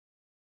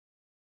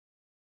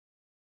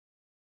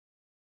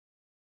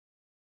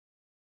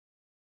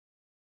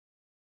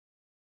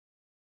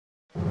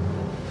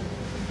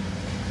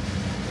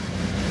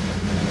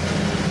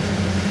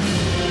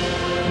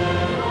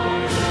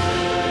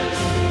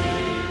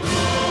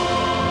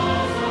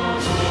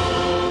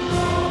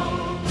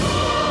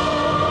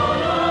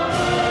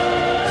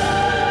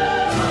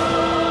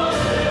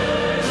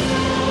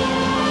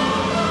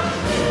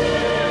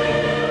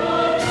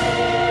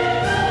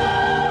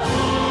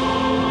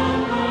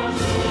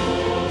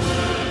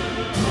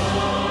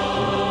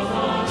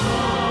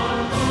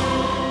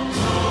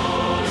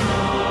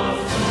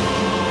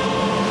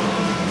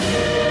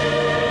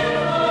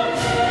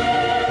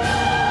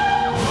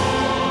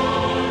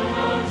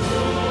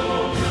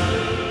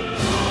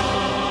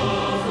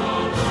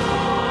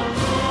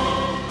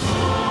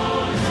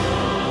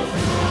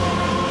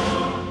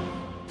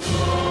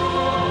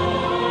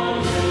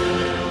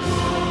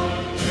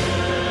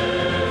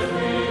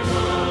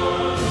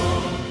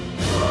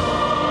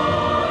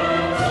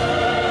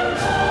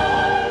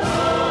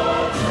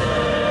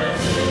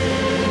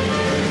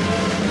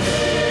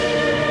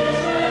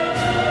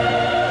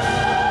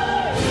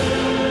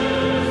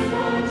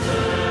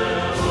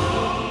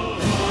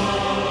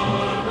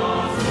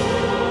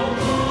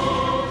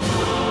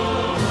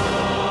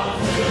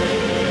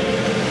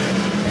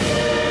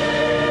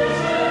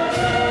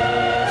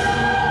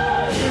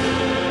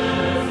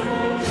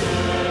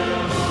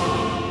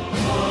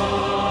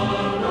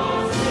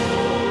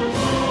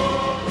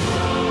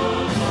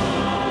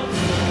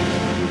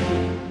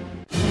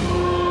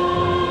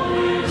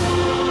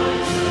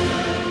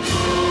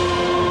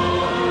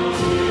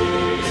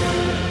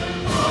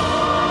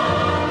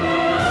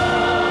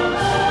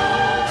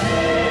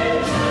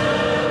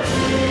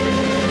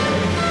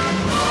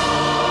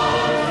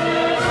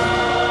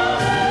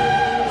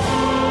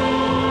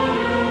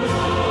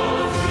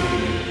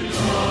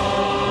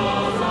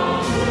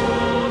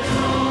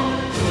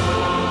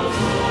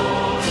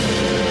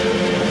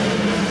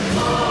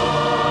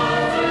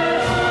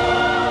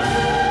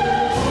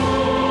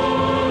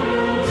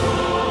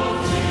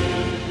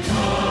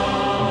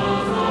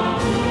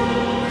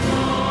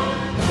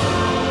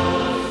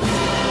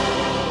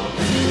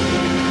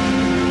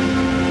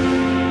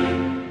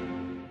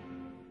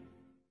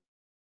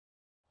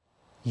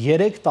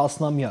3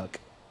 տասնամյակ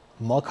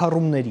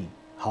մաքարումների,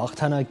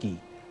 հաղթանակի,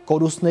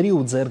 կորուստների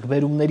ու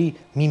ձեռքբերումների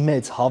մի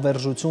մեծ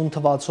հավերժություն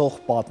թվացող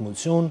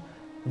պատմություն,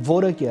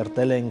 որը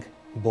կերտել ենք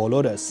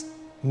բոլորս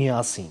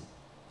միասին,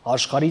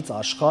 աշխարհից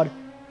աշխարհ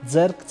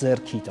ձեռք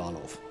ձեռքի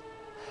տալով։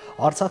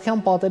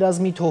 Արցախյան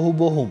պատերազմի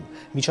թոհուբոհում,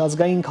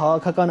 միջազգային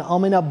քաղաքական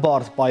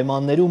ամենաբարդ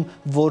պայմաններում,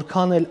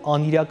 որքան էլ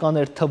անիրական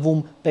էր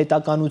թվում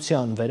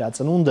պետականության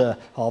վերածնունդը,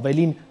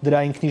 ավելին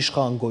դրա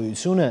ինքնիշխան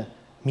գոյությունը,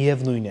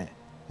 միևնույն է,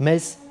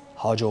 մեզ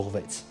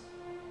հաջողվեց։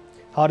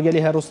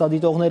 Հարգելի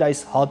հեռուստադիտողներ,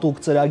 այս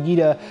հատուկ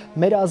ծրագիրը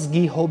մեր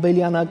ազգի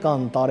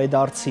հոբելյանական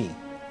տարեդարձի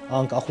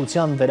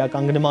անկախության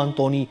վերականգնման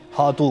տոնի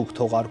հատուկ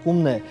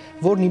թողարկումն է,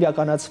 որն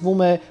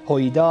իրականացվում է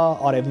ՀՅԴ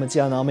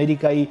Արևմտյան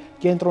Ամերիկայի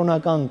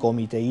կենտրոնական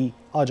կոմիտեի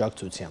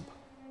աջակցությամբ։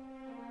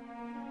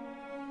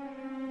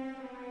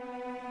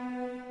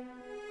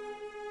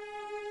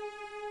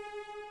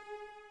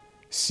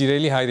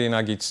 Սիրելի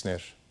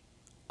հայրենագիտներ,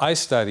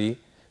 այս տարի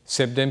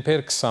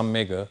սեպտեմբեր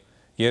 21-ը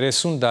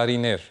 30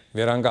 տարիներ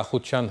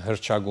վերանկախության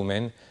հռչակում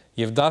են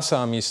եւ 10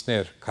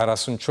 ամիսներ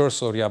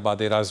 44 օրյա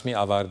պատերազմի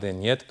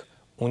ավարտեն ետք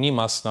ունի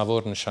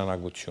մասնավոր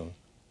նշանակություն։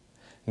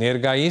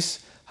 Ներկայիս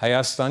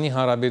Հայաստանի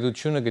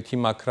Հանրապետությունը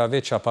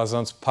գտիմակրավե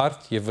չափազանց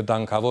բարդ եւ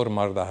վտանգավոր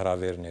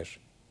մարտահրավերներ։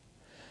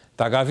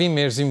 Դագավի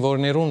մեր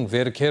զինվորներուն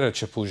վերքերը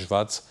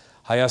չփուժված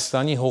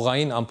Հայաստանի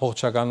հողային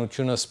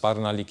ամբողջականությունը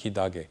սպառնալիքի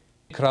տակ է։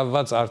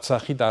 Կրավված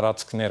Արցախի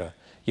տարածքները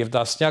եւ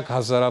տասնյակ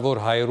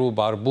հազարավոր հայերու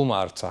բարբումը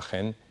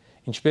Արցախեն,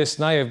 ինչպես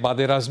նաեւ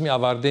պատերազմի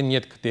ավարտեն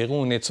ետք տեղի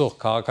ունեցող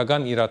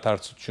քաղաքական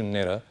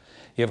իրադարձությունները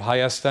եւ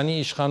Հայաստանի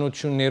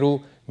իշխանություններու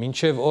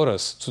մինչև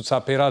օրս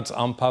ցուցաբերած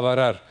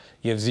անբավարար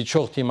եւ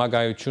զիջող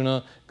դիմակայությունը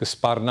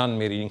կսպառնան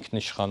մեր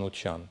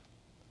ինքնիշխանության։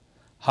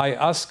 Հայ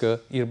ազգը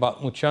իր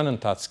պատմության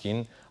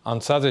ընթացքին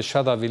անցած է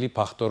շատ ավելի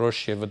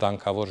բախտորոշ եւ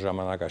վտանգավոր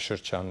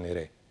ժամանակաշրջաններ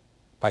է,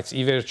 բայց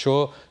ի վերջո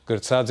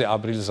գրծած է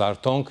ապրիլ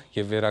զարթոնք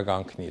եւ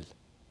վերականգնիլ։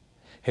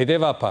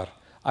 Հետևաբար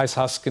այս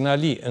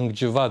հասկանալի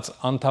ընկճված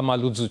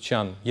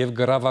անդամալուծության եւ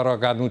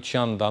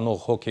գրավարականության դանող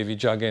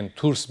հոգեվիճակեն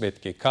դուրս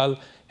պետք է գալ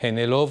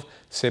հենելով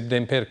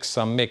սեպտեմբեր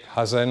 21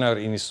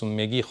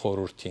 1991-ի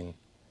խորհրդին։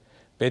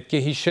 Պետք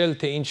է հիշել,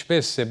 թե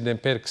ինչպես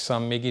սեպտեմբեր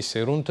 21-ի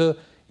սերունդը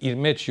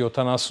իր մեջ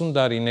 70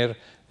 տարիներ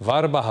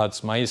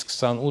վարբահած մայիս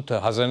 28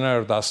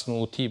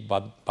 1918-ի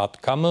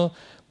պատկամը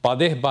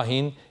պատեհ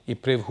բահին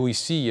իբրև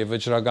հույսի եւ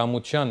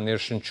վճռագամության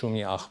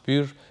ներշնչումի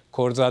աղբյուր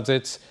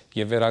կորզածեց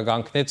եւ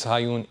վերականգնեց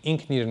հայուն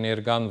ինքն իր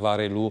ներկան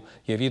վարելու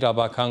եւ իր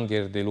աբական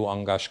գերդելու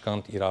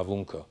անկաշկանդ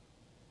իրավունքը։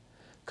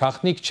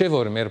 Քաղտնիք չէ,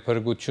 որ մեր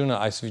փրկությունը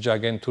այս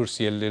վիճակեն դուրս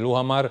ելնելու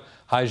համար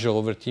հայ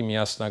ժողովրդի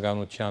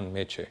միասնականության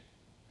մեջ է։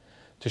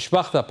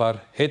 Դժբախտաբար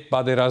հետ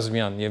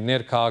պատերազմյան եւ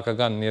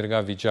ներքաղաքական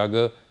ներկա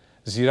վիճակը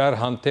զիրար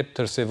հանդեպ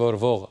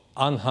դրսևորվող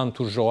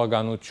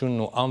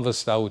անհանդուրժողականությունն ու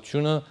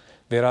անվստահությունը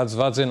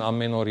վերածված են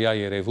ամենօրյա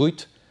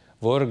երևույթ,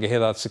 որ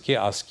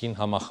գեհդացկե ասկին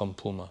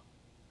համախմբումը։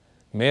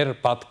 Մեր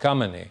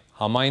պատկամն է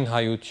համայն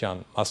հայության,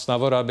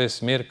 մասնավորապես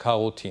մեր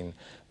քաղաքին,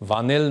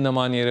 վանել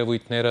նման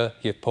երևույթները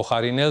եւ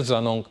փոխարինել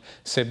զանոնք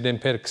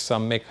սեպտեմբեր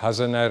 21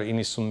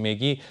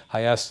 1991-ի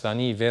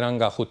Հայաստանի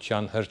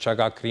վերանկախության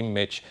հռչակագրի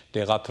մեջ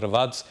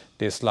տեղադրված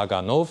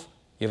տեսլականով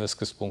եւ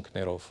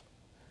սկզբունքներով։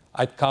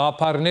 Այդ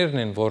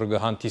քաղաքարներն են, որ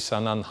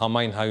կհանդիսանան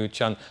համայն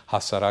հայության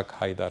հասարակ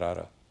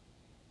հայտարարը։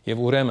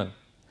 Եվ ուրեմն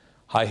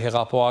հայ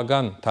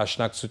հեղափոխական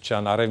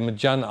դաշնակցության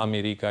Արևմտյան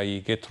Ամերիկայի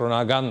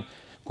կենտրոնական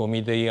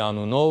կոմիտեի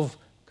անունով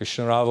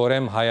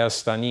կշնորհավորեմ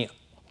Հայաստանի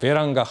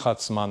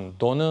վերանկախացման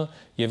տոնը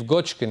եւ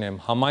գոչ կնեմ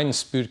համայն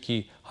սփյուռքի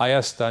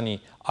Հայաստանի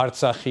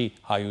Արցախի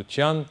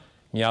հայության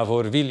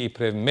միավորվել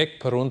իբրև մեկ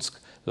փռունցք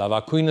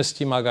լավագույնս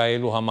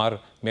դիմակայելու համար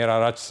մեր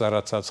առաջ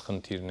ծառացած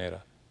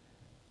խնդիրները։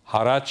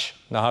 Հարաճ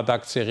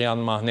նահատակցեղի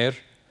անմահներ,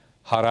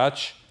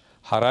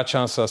 հարաճ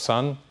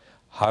անսասան,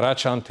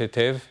 հարաճ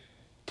անթեթև,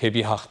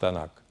 թեպի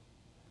հաղթանակ։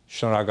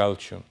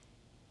 Շնորհակալություն։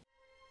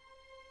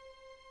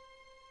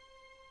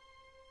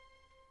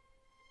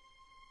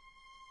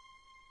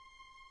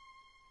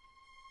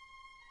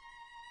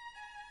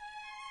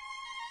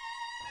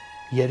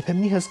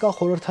 Երբեմնի հսկա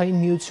խորհրդային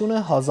միությունը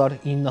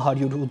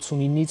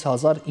 1989-ից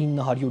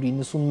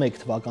 1991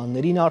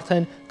 թվականներին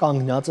արդեն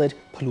կանգնած էր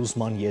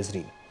փլուզման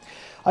եզրին։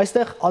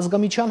 Այստեղ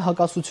ազգամիչյան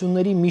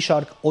հակասությունների մի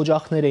շարք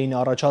օջախներ էին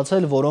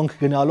առաջացել, որոնք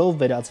գնալով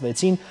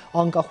վերածվեցին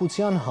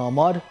անկախության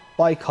համար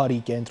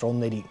պայքարի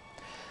կենտրոնների։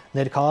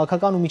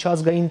 Ներքաղաքական ու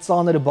միջազգային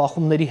ծանր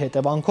բախումների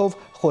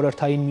հետևանքով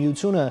խորհրդային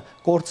միությունը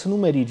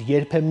կորցնում էր իր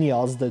երբեմնի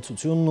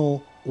ազդեցությունն ու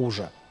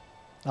ուժը։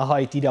 Ահա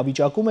այդ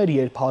իրավիճակում էր,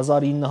 երբ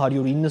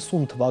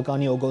 1990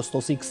 թվականի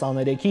օգոստոսի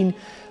 23-ին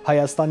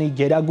Հայաստանի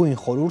Գերագույն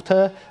խորհուրդը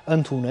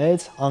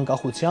ընդունեց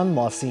անկախության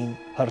մասին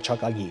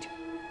հռչակագիր։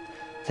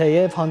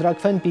 Թեև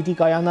հանրաքվեն պիտի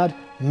կայանար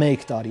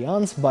 1 տարի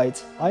անց,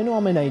 բայց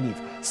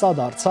այնուամենայնիվ սա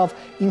դարձավ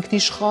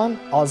ինքնիշխան,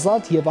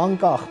 ազատ եւ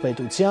անկախ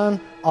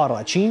պետության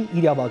առաջին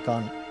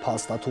իրավական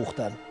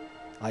փաստաթուղթը։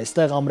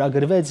 Այստեղ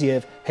ամրագրվեց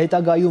եւ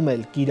հետագայում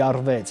էլ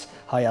կիրառվեց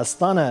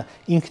Հայաստանը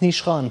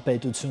ինքնիշխան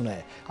պետություն է։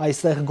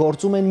 Այստեղ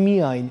գործում են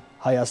միայն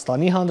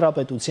Հայաստանի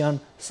Հանրապետության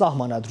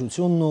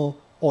սահմանադրությունն ու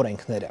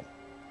օրենքները։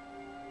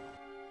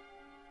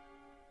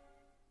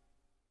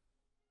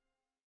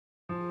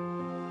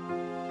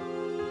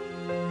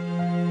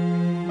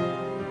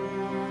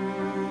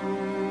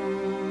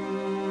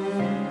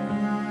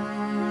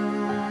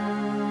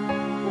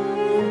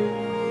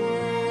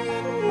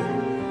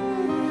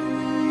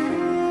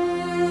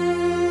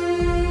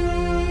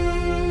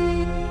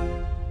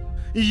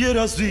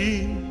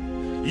 երազին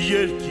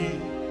երկի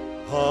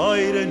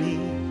հայրենի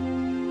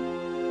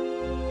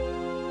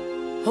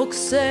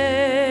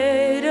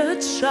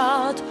Հոգսերդ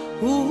շատ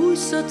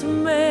հույսդ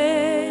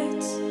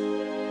մեծ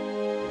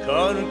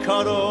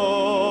Քարքարոտ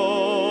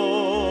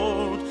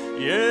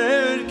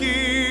երկիր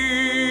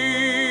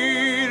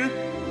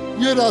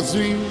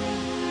երազին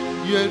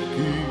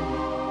երկի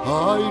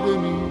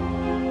հայրենի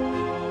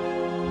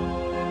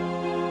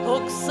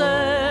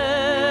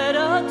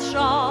Հոգսերդ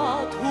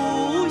շատ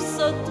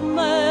հույսդ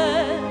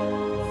մեծ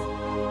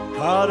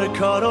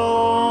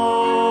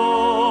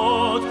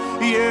Քարքարոտ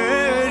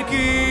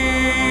երկիր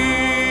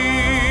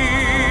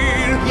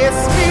Ես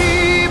մի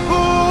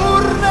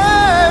բուրն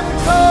եմ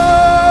քո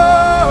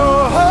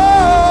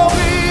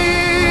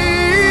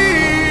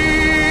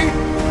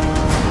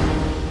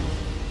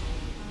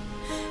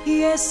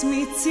Ես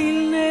մի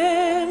ծիլն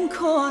եմ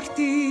քո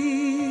արտի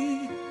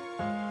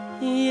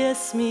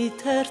Ես մի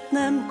թերթն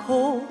եմ քո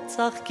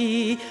ծաղկի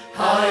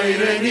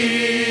հայրենի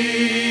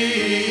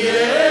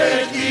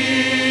երկիր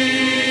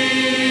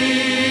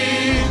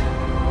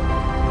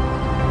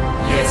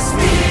Ես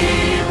մի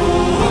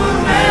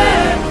բուրն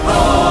եմ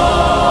քո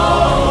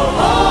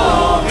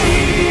հողի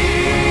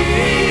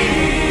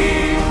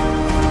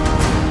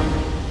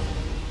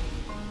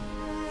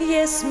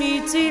Ես մի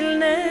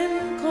ծիլն եմ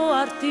քո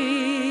արտի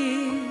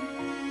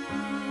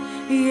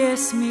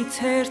Ես մի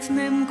թերթն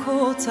եմ քո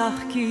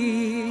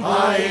ծաղկի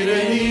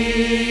հայրենի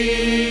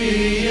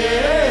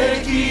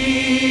երկիր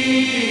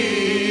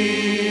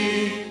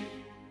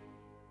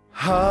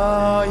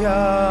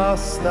Հայաստան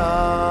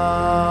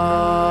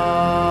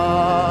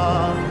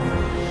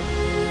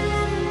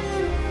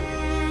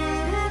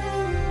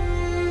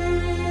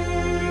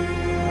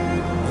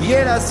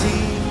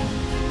երազի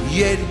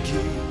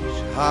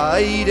երկիր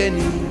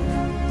հայրենի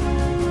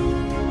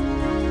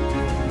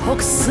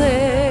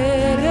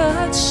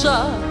Հոգսերդ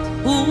շատ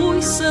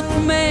հույսդ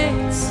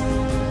մեծ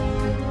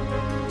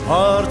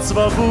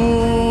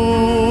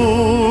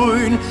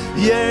Հարցվաբույն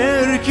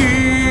երկիր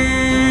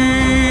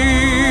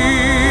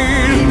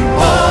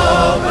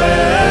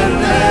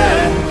Պապերն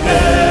են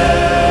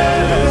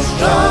քեզ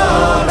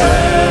շարեր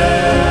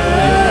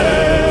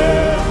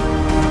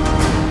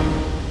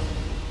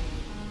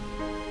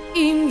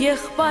Իմ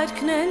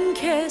եղբայրքն են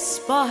քեզ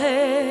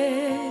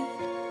պահել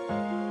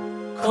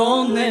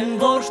Քոն են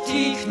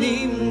որդիքն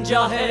իմ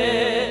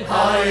ջահել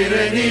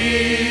հայրենի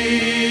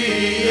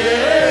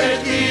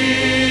երկիր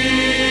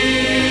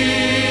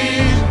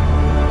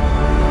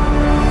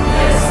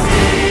Ես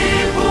մի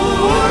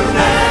բուրն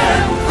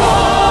եմ քո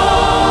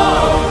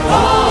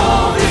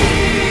հողի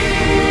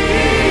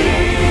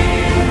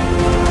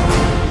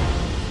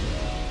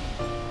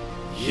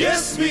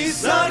Ես մի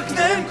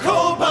զարկն եմ քո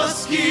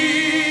բասկի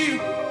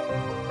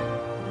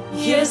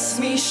Ես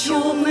մի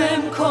շունն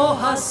եմ քո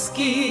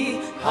հասկի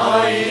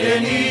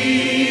հայրենի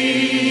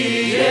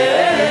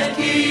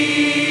երկիր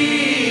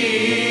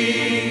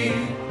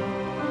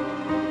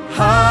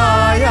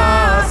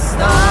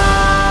Հայաստան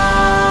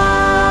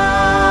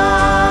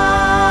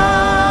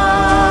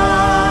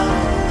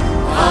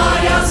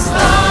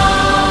Հայաստան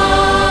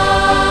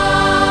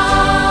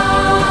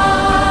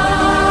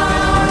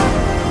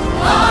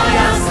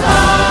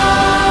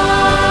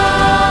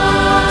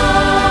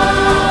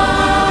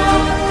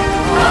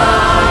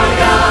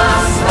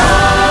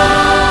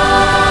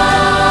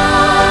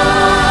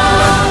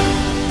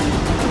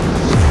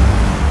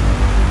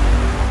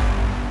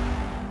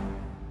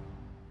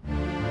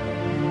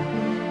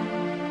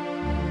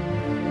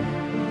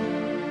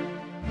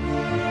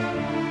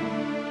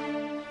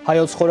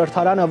Հայոց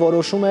խորհրդարանը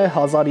որոշում է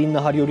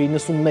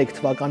 1991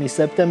 թվականի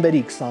սեպտեմբերի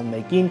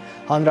 21-ին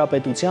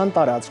Հանրապետության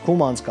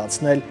տարածքում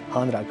անցկացնել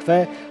հանրաքվե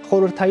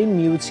խորհրդային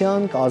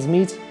միության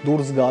կազմից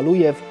դուրս գալու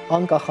եւ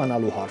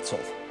անկախանալու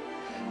հարցով։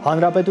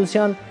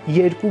 Հանրապետության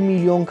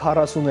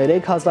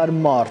 2,43,000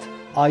 մարդ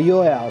այո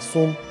է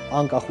ասում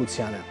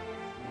անկախությանը։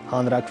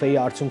 Հանրաքվեի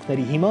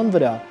արդյունքների հիման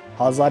վրա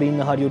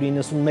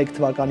 1991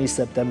 թվականի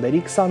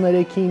սեպտեմբերի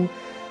 23-ին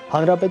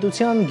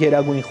Հանրապետության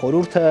Գերագույն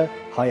խորհուրդը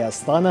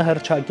Հայաստանը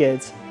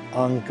հռչակեց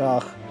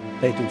անկախ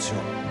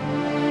պետություն։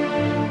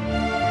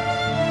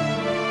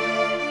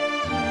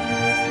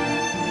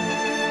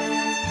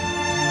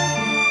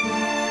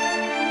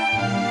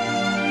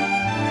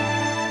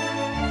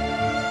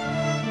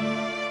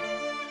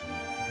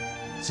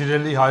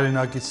 Սիրելի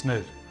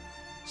հայրենակիցներ,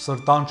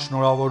 սրտան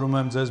շնորհավորում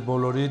եմ ձեզ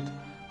բոլորիդ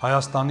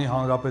Հայաստանի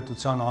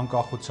Հանրապետության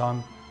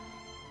անկախության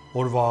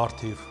օրվա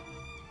առթիվ։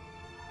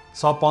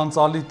 Սա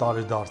պանծալի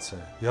տարեդարձ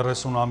է,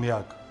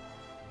 30-ամյակ,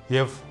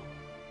 եւ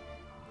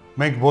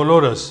մենք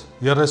բոլորս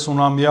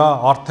 30-ամյա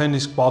արդեն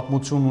իսկ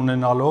պատմություն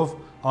ունենալով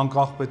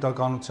անկախ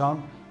պետականության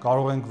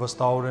կարող ենք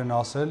վստահորեն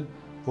ասել,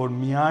 որ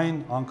միայն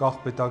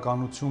անկախ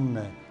պետականությունն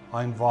է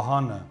այն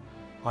վահանը,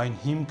 այն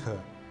հիմքը,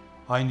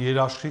 այն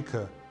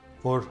երաշխիքը,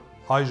 որ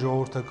հայ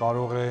ժողովուրդը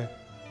կարող է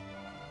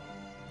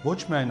ոչ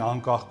միայն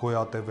անկախ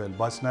գոյատևել,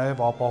 բայց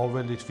նաև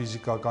ապահովել իր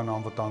ֆիզիկական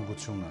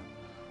անվտանգությունը,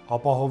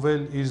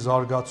 ապահովել իր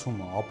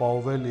զարգացումը,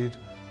 ապահովել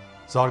իր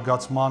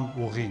զարգացման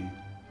ուղին,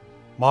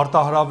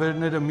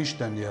 Մարտահրավերները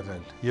միշտ են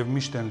եղել եւ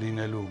միշտ են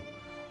լինելու։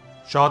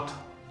 Շատ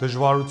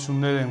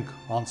դժվարություններ ենք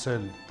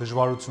անցել,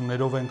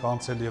 դժվարություններով ենք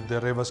անցել եւ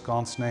դեռևս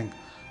կանցնենք,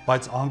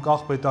 բայց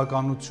անկախ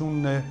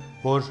պետականությունն է,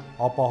 որ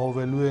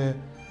ապահովելու է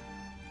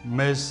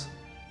մեզ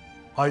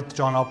այդ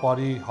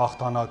ճանապարհի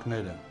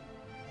հաղթանակները։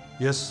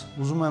 Ես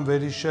ուզում եմ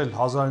վերհիշել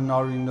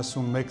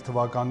 1991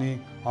 թվականի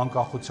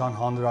անկախության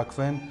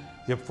հանրաքվեն,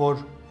 երբ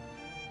որ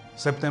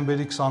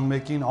սեպտեմբերի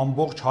 21-ին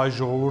ամբողջ հայ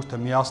ժողովուրդը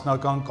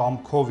միասնական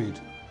կամքով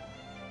իր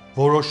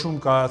որոշում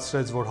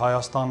կայացրեց, որ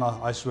Հայաստանը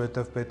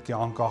այսուհետև պետք է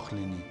անկախ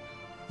լինի։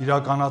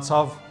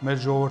 Իրականացավ մեր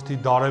ժողովրդի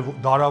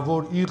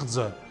դարավոր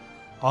իղձը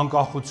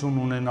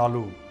անկախություն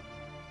ունենալու։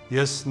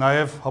 Ես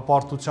նաև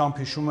հպարտությամբ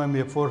հիշում եմ,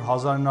 երբ որ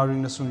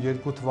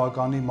 1992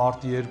 թվականի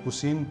մարտի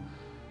 2-ին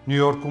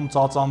Նյու Յորքում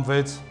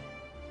ծածանվեց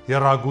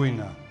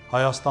եռագույնը,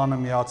 Հայաստանը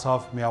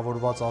միացավ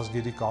Միավորված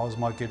ազգերի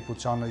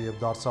կազմակերպությանը եւ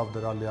դարձավ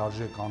դրա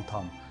լիարժեք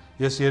անդամ։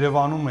 Ես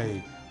Երևանում էի,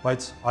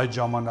 բայց այդ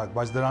ժամանակ,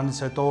 բայց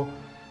դրանից հետո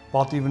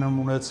պատիվն եմ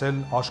ունեցել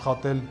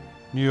աշխատել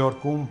Նյու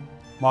Յորքում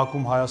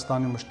ՄԱԿ-ում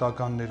Հայաստանի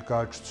մշտական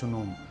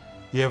ներկայացությունում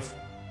եւ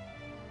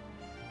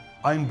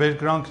այն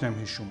բերկրանքն եմ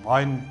հիշում,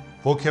 այն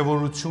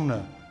ողջավորությունը,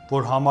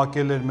 որ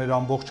համակել էր մեր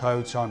ամբողջ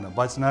հայությանը,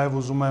 բայց նաեւ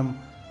ուզում եմ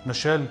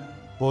նշել,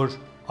 որ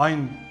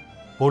այն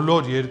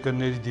բոլոր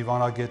երկրների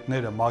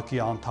դիվանագետները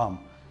ՄԱԿ-ի անդամ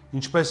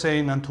ինչպես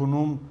էին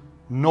ընդունում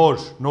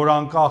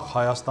նորանկախ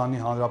Հայաստանի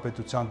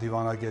Հանրապետության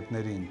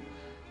դիվանագետներին։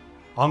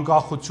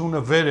 Անկախությունը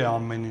վեր է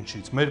ամեն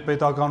ինչից, մեր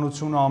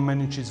պետականությունը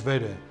ամեն ինչից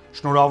վեր է։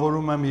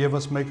 Շնորհավորում եմ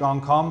եւս մեկ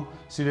անգամ,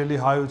 սիրելի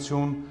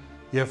հայություն,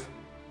 եւ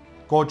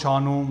կոչ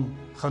անում,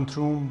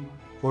 խնդրում,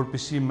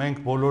 որպեսզի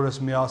մենք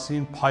բոլորս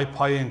միասին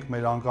փայփայենք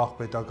մեր անկախ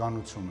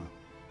պետականությունը։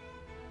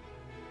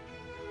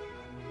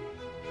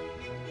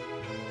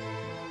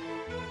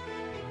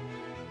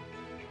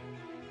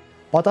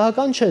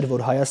 Պատահական չէր,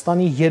 որ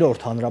Հայաստանի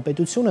երրորդ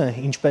հանրապետությունը,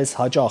 ինչպես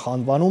հաճախ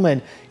անվանում են,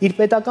 իր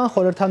պետական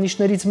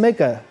խորհրդանիշներից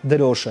մեկը՝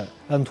 դրոշը,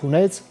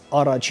 ընդունեց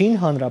առաջին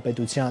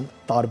հանրապետության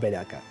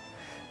տարբերակը։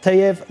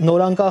 Թեև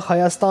նորանկախ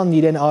Հայաստանն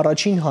իրեն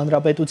առաջին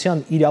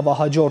հանրապետության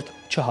իրավահաջորդ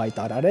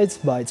չհայտարարեց,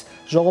 բայց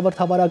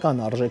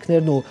ժողովրդավարական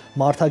արժեքներն ու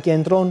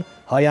մարդակենտրոն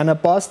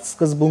հայանպաստ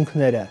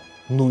սկզբունքները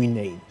նույնն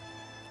էին։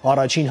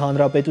 Առաջին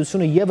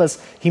հանրապետությունը եւս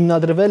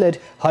հիմնադրվել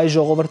էր հայ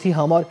ժողովրդի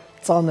համար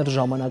ծանր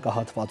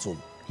ժամանակահատվածում,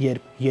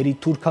 երբ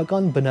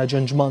երիտթուրքական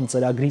բնաջնջման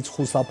ծրագրից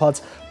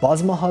խուսափած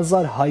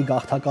բազմահազար հայ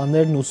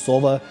գաղթականներն ու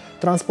սովը,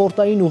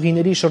 տրանսպորտային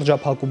ուղիների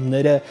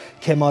շրջափակումները,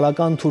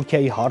 քեմալական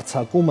Թուրքիայի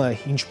հարձակումը,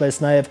 ինչպես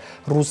նաև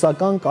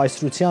ռուսական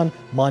կայսրության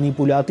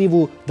մանիպուլատիվ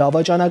ու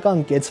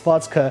դավաճանական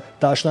կեցվածքը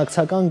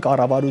դաշնակցական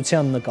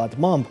կառավարության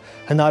նկատմամբ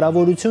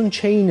հնարավորություն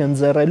չէին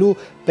ընձեռելու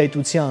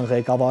պետության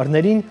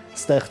ղեկավարներին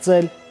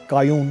ստեղծել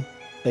կայուն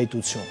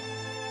պետություն։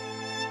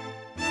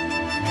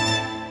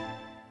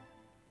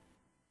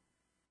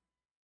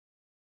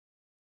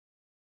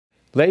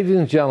 Ladies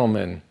and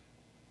gentlemen,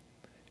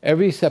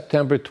 every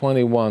September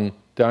 21,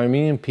 the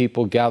Armenian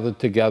people gathered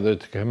together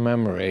to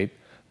commemorate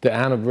the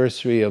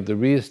anniversary of the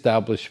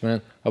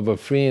re-establishment of a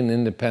free and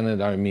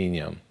independent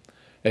Armenia.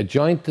 A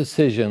joint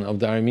decision of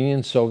the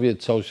Armenian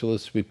Soviet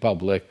Socialist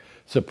Republic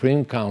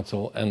Supreme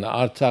Council and the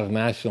Artsakh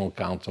National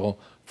Council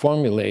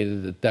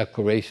formulated the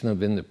Declaration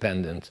of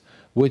Independence,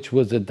 which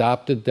was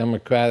adopted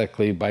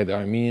democratically by the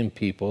Armenian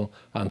people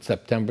on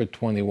September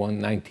 21,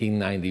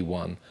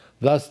 1991.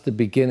 Thus the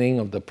beginning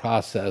of the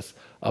process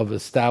of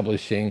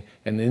establishing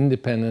an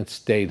independent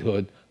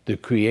statehood, the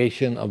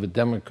creation of a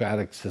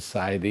democratic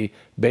society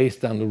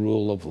based on the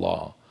rule of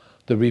law,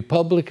 the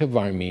Republic of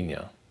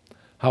Armenia.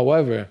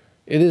 However,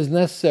 it is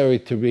necessary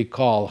to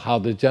recall how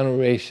the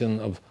generation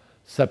of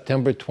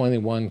September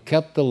 21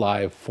 kept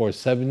alive for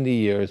 70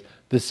 years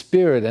the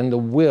spirit and the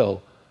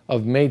will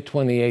of May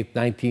 28,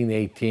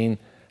 1918,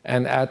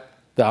 and at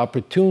the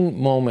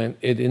opportune moment,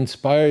 it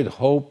inspired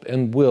hope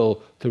and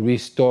will to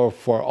restore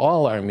for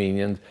all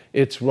Armenians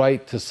its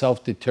right to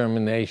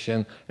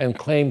self-determination and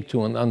claim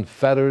to an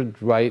unfettered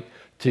right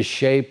to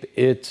shape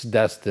its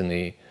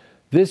destiny.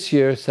 This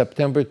year,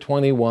 September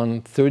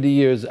 21, 30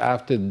 years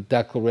after the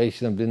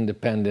Declaration of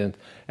Independence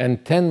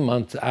and 10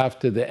 months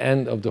after the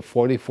end of the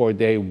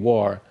 44-day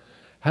war,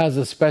 has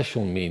a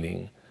special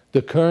meaning.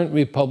 The current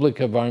Republic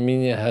of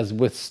Armenia has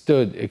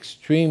withstood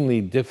extremely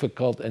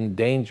difficult and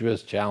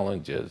dangerous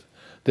challenges.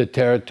 The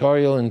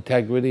territorial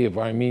integrity of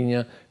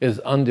Armenia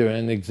is under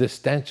an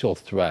existential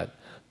threat.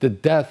 The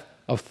death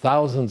of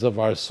thousands of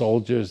our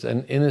soldiers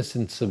and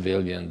innocent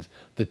civilians,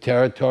 the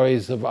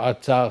territories of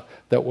Artsakh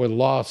that were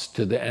lost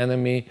to the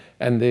enemy,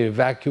 and the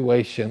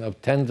evacuation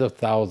of tens of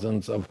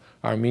thousands of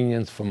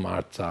Armenians from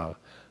Artsakh,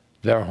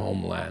 their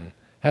homeland,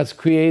 has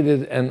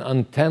created an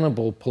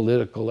untenable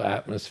political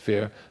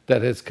atmosphere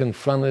that has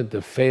confronted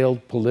the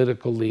failed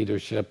political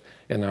leadership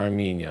in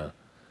Armenia.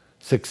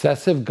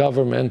 Successive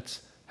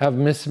governments have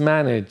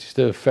mismanaged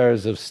the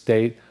affairs of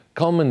state,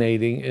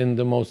 culminating in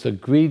the most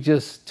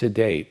egregious to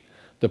date.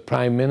 The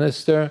Prime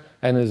Minister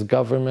and his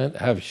government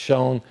have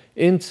shown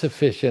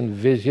insufficient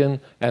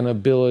vision and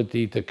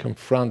ability to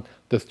confront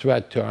the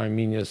threat to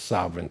Armenia's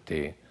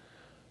sovereignty.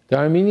 The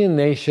Armenian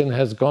nation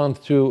has gone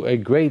through a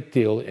great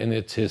deal in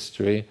its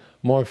history.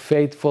 More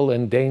fateful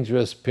and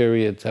dangerous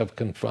periods have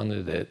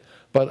confronted it.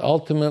 But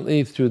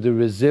ultimately, through the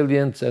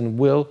resilience and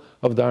will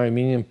of the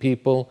Armenian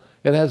people,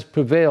 it has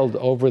prevailed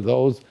over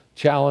those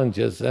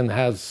challenges and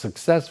has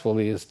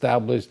successfully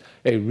established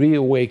a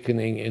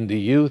reawakening in the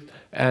youth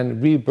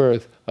and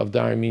rebirth of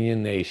the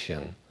Armenian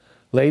nation.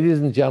 Ladies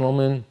and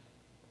gentlemen,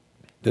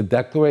 the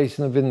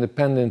Declaration of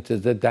Independence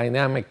is a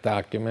dynamic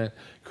document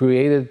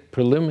created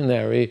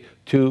preliminary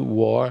to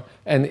war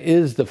and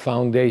is the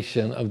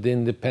foundation of the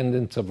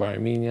independence of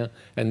Armenia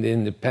and the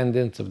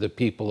independence of the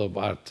people of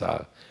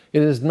Artsakh.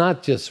 It is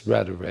not just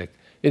rhetoric.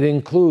 It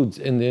includes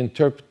in the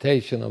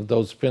interpretation of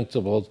those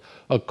principles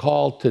a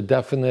call to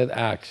definite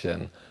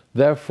action.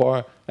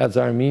 Therefore, as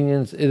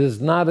Armenians, it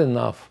is not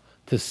enough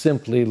to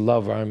simply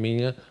love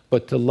Armenia,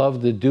 but to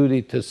love the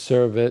duty to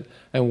serve it,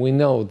 and we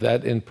know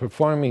that in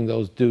performing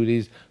those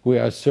duties, we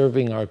are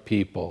serving our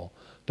people.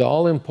 The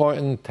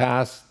all-important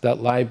task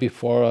that lie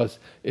before us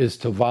is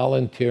to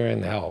volunteer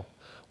and help.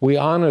 We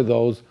honor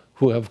those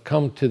who have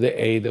come to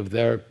the aid of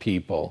their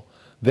people.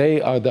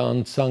 They are the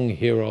unsung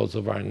heroes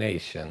of our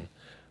nation.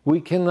 We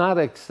cannot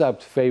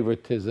accept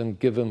favoritism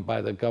given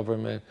by the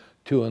government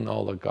to an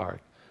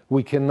oligarch.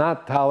 We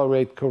cannot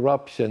tolerate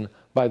corruption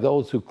by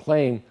those who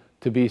claim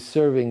to be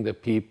serving the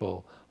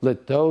people.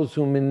 Let those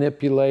who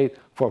manipulate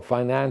for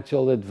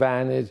financial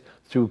advantage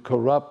through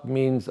corrupt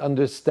means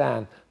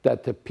understand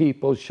that the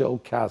people shall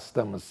cast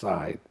them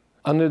aside.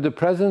 Under the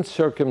present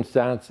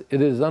circumstance,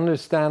 it is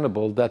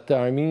understandable that the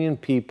Armenian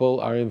people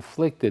are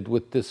inflicted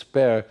with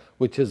despair,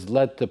 which has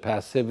led to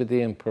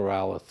passivity and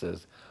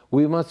paralysis.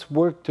 We must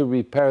work to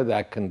repair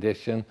that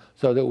condition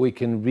so that we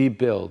can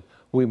rebuild.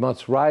 We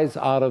must rise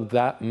out of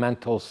that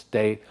mental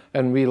state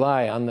and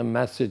rely on the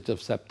message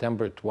of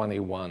September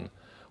 21.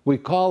 We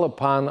call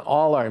upon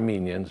all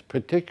Armenians,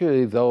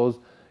 particularly those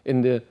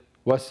in the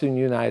Western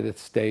United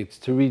States,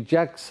 to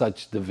reject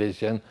such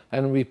division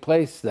and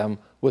replace them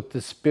with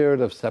the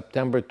spirit of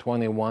September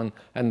 21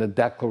 and the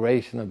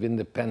Declaration of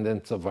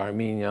Independence of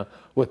Armenia,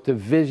 with the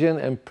vision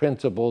and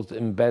principles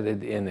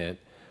embedded in it.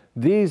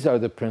 These are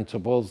the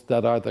principles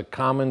that are the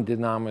common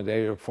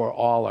denominator for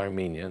all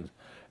Armenians.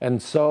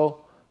 And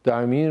so, the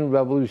Armenian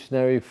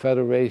Revolutionary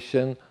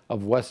Federation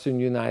of Western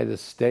United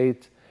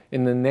States,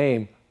 in the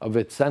name of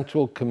its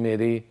Central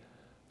Committee,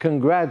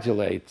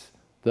 congratulates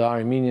the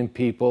Armenian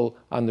people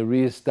on the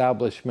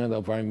reestablishment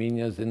of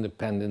Armenia's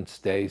Independence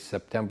Day,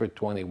 September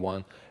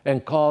 21,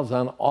 and calls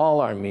on all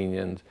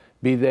Armenians,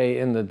 be they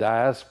in the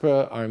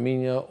diaspora,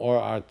 Armenia, or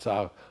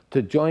Artsakh,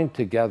 to join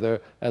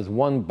together as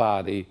one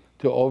body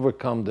to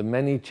overcome the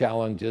many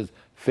challenges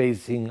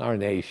facing our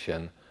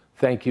nation.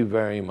 Thank you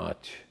very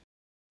much.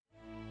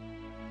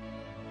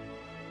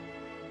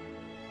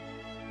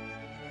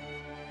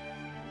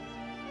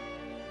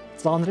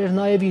 Ծանր էր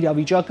նաև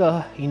իրավիճակը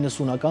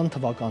 90-ական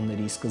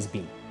թվականների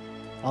սկզբին։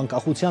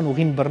 Անկախության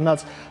ուղին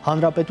բռնած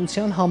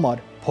հանրապետության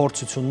համար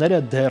փորձությունները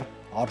դեռ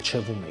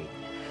առջևում էին։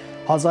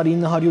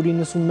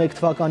 1991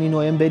 թվականի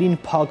նոյեմբերին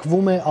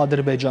փակվում է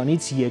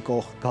Ադրբեջանից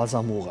եկող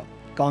գազամուղը։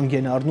 Կանգ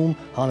են առնում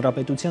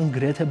հանրապետության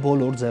գրեթե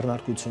բոլոր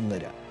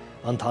ձեռնարկությունները։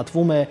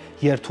 Ընդհատվում է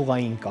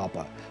երթուղային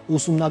կապը։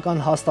 Ուսումնական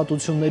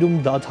հաստատություններում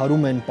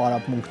դադարում են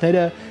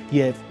պարապմունքները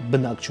եւ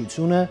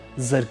բնակչությունը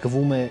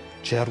զրկվում է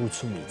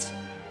ջեռուցումից։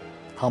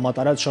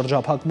 Համատարած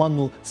շրջափակմանն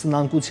ու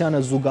սնանկությանը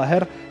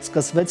զուգահեռ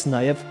սկսվեց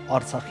նաև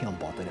Արցախյան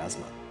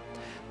պատերազմը։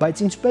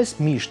 Բայց ինչպես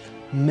միշտ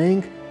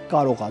մենք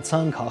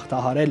կարողացանք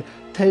հաղթահարել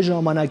թե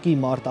ժամանակի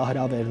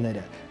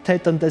մարտահրավերները, թե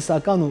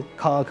տնտեսական ու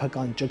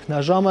քաղաքական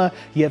ճգնաժամը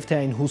եւ թե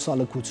այն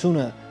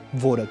հուսալքությունը,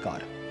 որը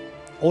կար։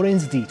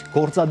 Օրենսդիր,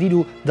 գործադիր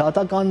ու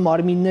դատական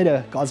մարմինները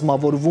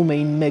կազմավորվում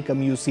էին մեկը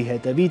մյուսի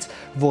հետևից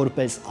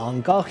որպես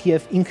անկախ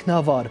եւ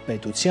ինքնավար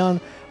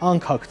պետության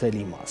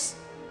անքակտելի մաս։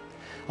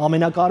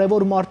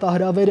 Ամենակարևոր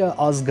մարտահրավերը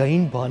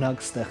ազգային բանակ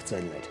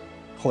ստեղծելն էր։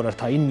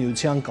 Խորհրդային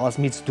միության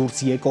կազմից դուրս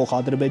եկող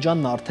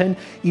Ադրբեջանն արդեն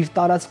իր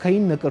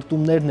տարածքային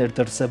նկրտումներն էր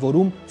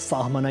դրսևորում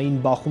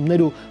սահմանային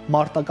բախումներ ու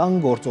մարտական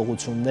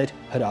գործողություններ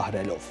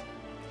հրահրելով։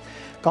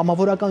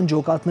 Կամավորական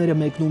ջոկատները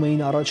մեկնում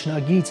էին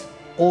առաջնագից,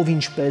 ով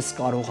ինչպես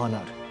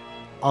կարողանար։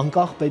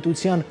 Անկախ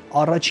պետության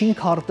առաջին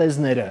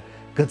քարտեզները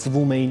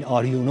գծվում էին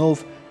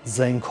արյունով,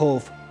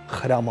 զենքով,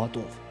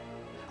 խրամատով։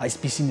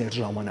 Այսպիսին էր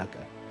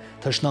ժամանակը։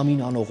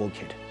 Թշնամին անողոք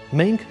էր։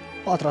 Մենք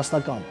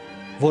պատրաստական,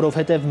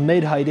 որովհետև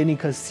մեր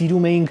հայրենիքը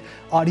սիրում էինք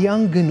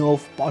արյան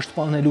գնով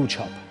պաշտպանելու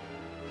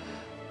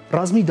չափ։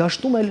 Ռազմի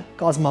դաշտում էլ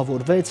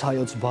կազմավորվեց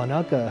հայոց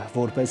բանակը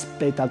որպես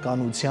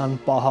պետականության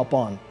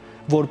պահապան,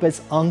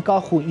 որպես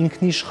անկախ ու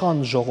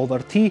ինքնիշխան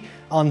ժողովրդի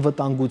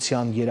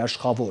անվտանգության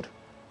երաշխավոր,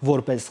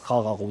 որպես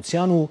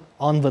խաղաղության ու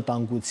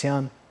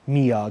անվտանգության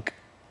միակ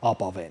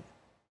ապավեն։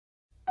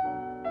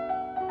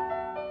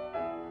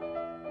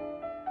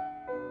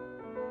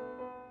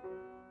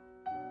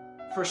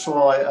 First of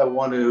all, I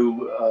want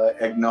to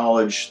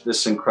acknowledge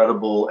this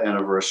incredible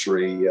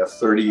anniversary,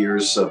 30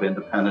 years of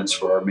independence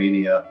for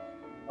Armenia,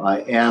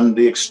 and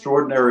the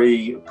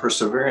extraordinary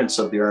perseverance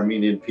of the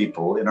Armenian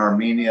people in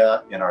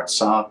Armenia, in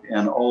Artsakh,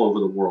 and all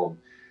over the world.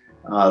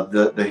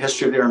 The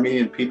history of the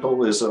Armenian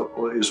people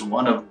is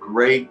one of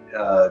great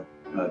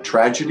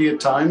tragedy at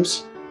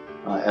times,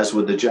 as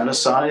with the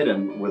genocide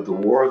and with the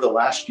war of the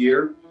last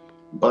year,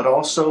 but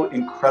also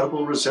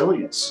incredible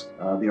resilience.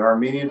 The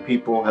Armenian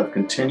people have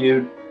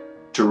continued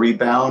to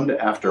rebound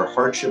after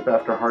hardship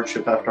after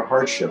hardship after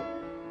hardship,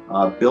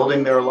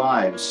 building their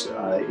lives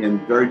in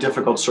very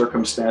difficult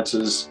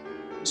circumstances,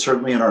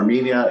 certainly in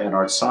Armenia and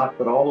Artsakh,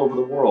 but all over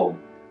the world.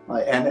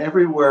 And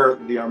everywhere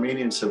the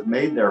Armenians have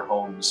made their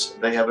homes,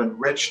 they have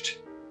enriched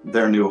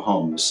their new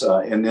homes.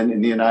 And then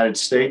in the United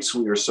States,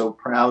 we are so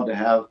proud to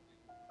have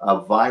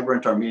a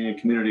vibrant Armenian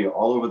community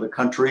all over the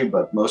country,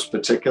 but most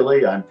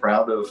particularly, I'm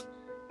proud of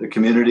the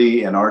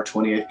community in our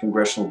 28th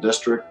Congressional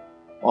District,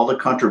 all the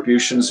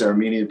contributions the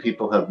Armenian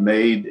people have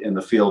made in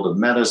the field of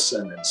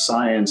medicine and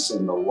science,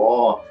 in the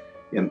law,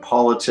 in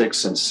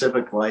politics and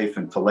civic life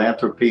and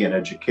philanthropy and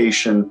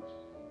education.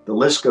 The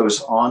list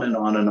goes on and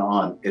on and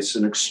on. It's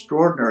an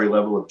extraordinary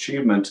level of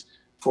achievement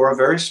for a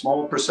very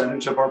small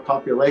percentage of our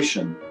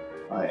population.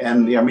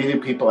 And the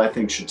Armenian people, I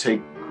think, should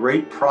take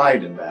great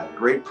pride in that,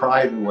 great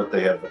pride in what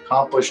they have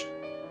accomplished,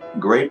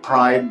 great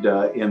pride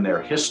in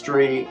their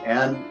history,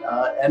 and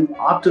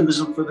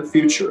optimism for the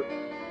future.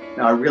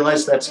 Now, I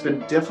realize that's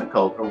been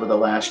difficult over the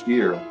last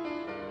year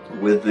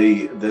with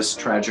this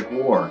tragic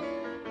war,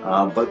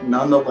 but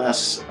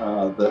nonetheless,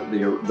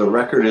 the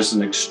record is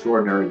an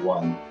extraordinary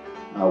one.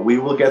 We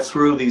will get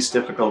through these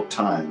difficult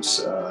times,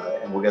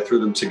 and we'll get through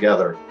them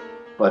together.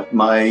 But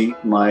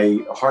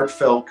my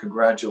heartfelt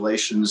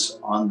congratulations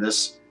on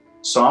this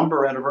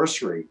somber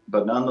anniversary,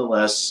 but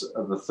nonetheless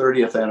the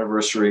 30th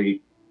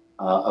anniversary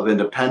of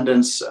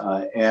independence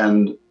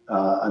and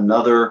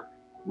another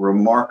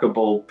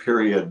remarkable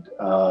period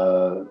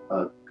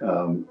ahead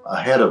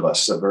of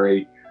us, a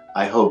very,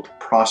 I hope,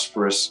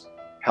 prosperous,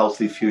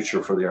 healthy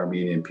future for the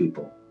Armenian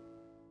people.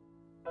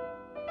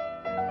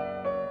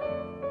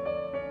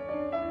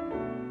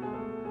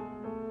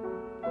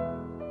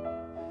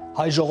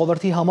 Հայ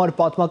ժողովրդի համար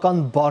պատմական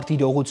բարդ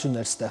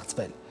իրողություններ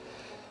ստեղծվել։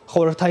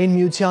 Խորհրդային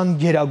Միության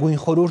Գերագույն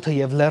խորհուրդը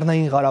եւ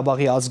Լեռնային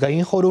Ղարաբաղի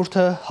ազգային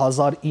խորհուրդը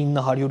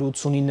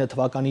 1989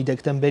 թվականի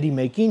դեկտեմբերի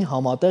 1-ին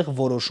համատեղ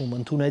որոշում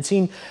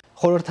ընդունեցին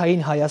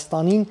Խորհրդային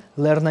Հայաստանին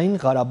Լեռնային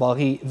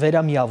Ղարաբաղի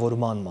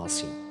վերամիավորման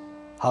մասին։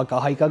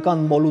 Հակահայկական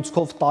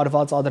մոլուցքով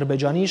տարված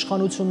Ադրբեջանի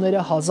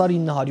իշխանությունները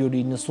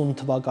 1990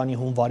 թվականի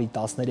հունվարի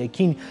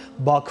 13-ին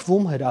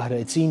Բաքվում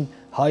հրահրեցին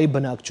հայ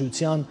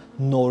բնակչության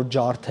նոր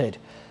ջարդեր։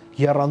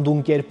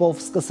 Եռանդուն կերպով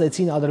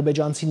սկսեցին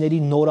ադրբեջանցիների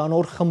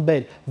նորանոր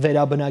խմբեր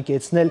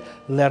վերաբնակեցնել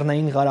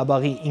Լեռնային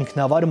Ղարաբաղի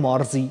ինքնավար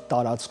մարզի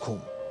տարածքում։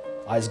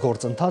 Այս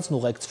գործընթացն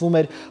ուղեկցվում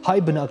էր հայ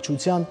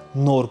բնակչության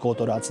նոր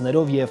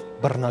կոտորածներով եւ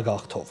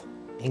բռնագաղթով։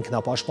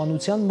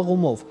 Ինքնապաշտպանության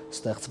մղումով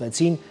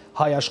ստեղծվեցին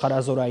հայ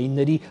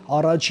աշխարհազորայինների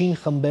առաջին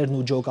խմբերն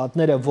ու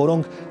ջոկատները,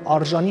 որոնք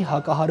արժանի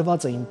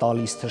հակահարված էին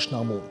տալիս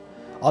թշնամուն։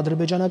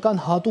 Ադրբեջանական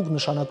հատուկ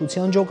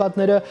նշանակության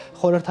ջոկատները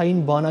խորհրդային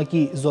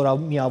բանակի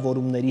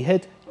զորամիավորումների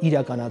հետ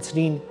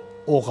իրականացրին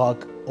օղակ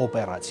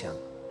օպերացիան։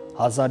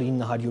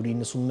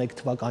 1991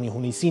 թվականի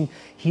հունիսին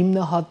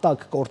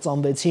հիմնահատակ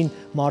կործանվեցին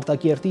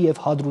Մարտակերտի եւ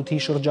Հադրութի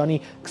շրջանի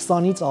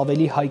 20-ից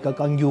ավելի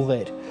հայկական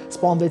գյուղեր,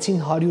 սպանվեցին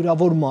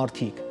հարյուրավոր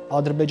մարդիկ,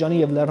 Ադրբեջանի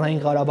եւ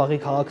Լեռնային Ղարաբաղի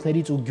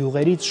քաղաքներից ու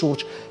գյուղերից շուրջ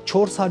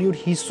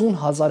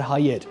 450,000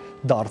 հայեր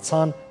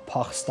դարձան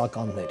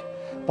փախստականներ։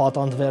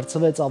 Պատանդ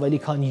վերցվեց ավելի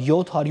քան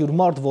 700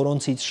 մարդ,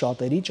 որոնցից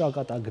շատերի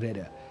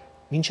ճակատագրերը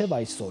մինչև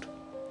այսօր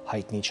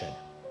հայտնի չեն։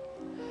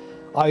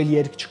 Այլ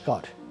երկ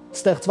չկար։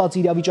 Ստեղծված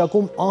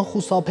իրավիճակում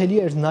անխուսափելի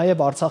էր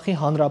նաև Արցախի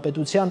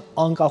Հանրապետության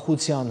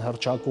անկախության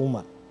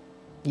հռչակումը։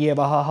 Եվ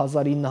ահա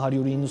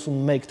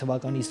 1991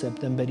 թվականի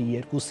սեպտեմբերի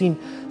 2-ին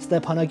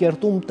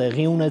Ստեփանակերտում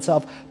տեղի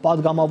ունեցավ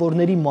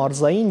падգամավորների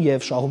մարզային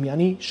եւ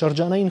Շահումյանի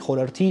շրջանային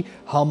խորհրդի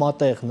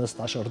համատեղ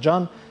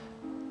նստաշրջան,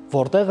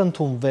 որտեղ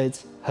ընդունվեց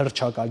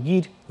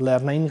հռչակագիր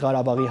Լեռնային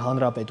Ղարաբաղի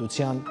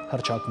Հանրապետության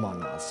հռչակման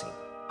մասին։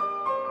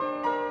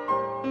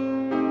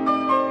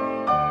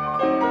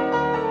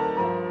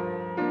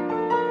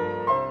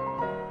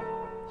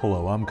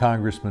 Hello, I'm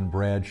Congressman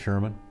Brad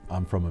Sherman.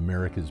 I'm from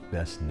America's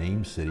best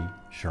named city,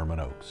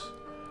 Sherman Oaks.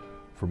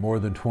 For more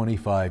than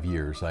 25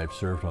 years, I've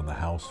served on the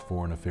House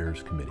Foreign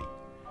Affairs Committee.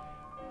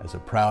 As a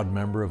proud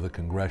member of the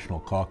Congressional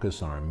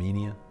Caucus on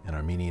Armenia and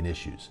Armenian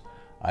issues,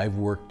 I've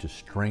worked to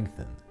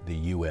strengthen the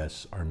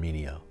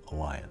U.S.-Armenia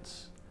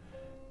alliance.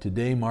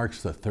 Today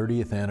marks the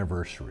 30th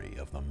anniversary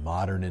of the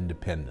modern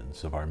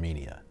independence of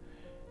Armenia,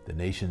 the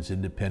nation's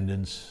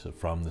independence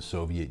from the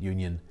Soviet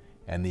Union,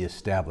 and the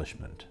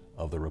establishment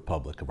of the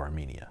Republic of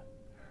Armenia.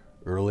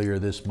 Earlier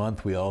this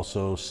month, we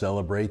also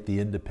celebrate the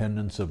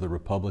independence of the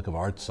Republic of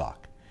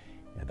Artsakh,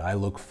 and I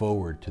look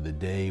forward to the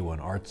day when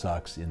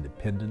Artsakh's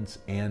independence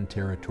and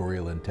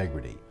territorial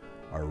integrity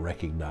are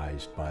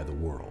recognized by the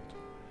world.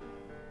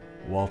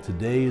 While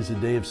today is a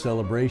day of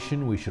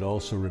celebration, we should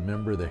also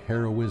remember the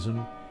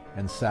heroism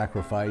and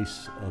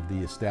sacrifice of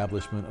the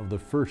establishment of the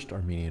first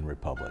Armenian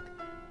Republic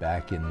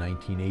back in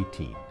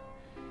 1918.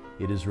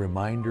 It is a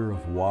reminder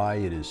of why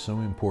it is so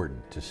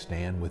important to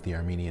stand with the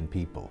Armenian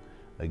people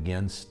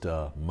against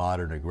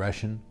modern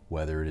aggression,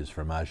 whether it is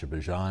from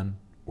Azerbaijan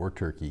or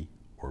Turkey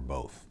or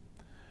both.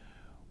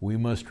 We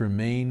must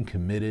remain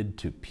committed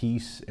to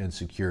peace and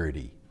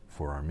security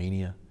for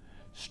Armenia,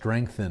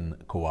 strengthen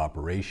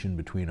cooperation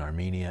between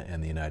Armenia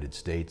and the United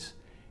States,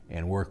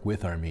 and work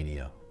with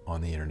Armenia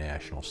on the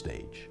international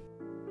stage.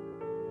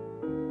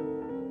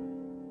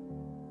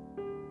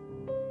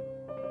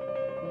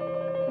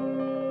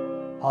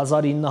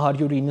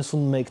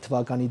 «1991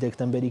 թվականի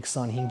դեկտեմբերի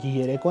 25-ի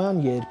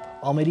երեկոյան, երբ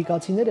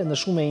ամերիկացիները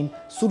նշում էին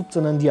Սուրբ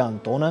Ծննդյան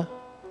տոնը,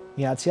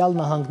 Միացյալ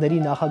Նահանգների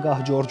նախագահ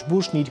Ջորջ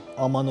Բուշն իր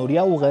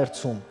ամանորյա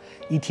ուղերձում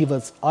ի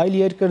թիվս այլ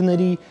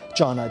երկրների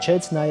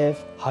ճանաչեց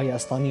նաև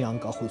Հայաստանի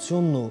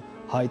անկախությունն ու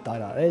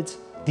հայտարարեց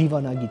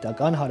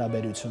դիվանագիտական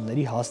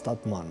հարաբերությունների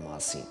հաստատման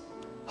մասին։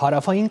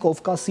 Հարավային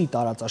Կովկասի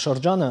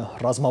տարածաշրջանը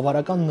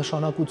ռազմավարական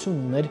նշանակություն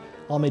ուներ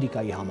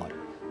Ամերիկայի համար,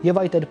 եւ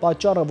այդ էր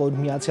պատճառը, որ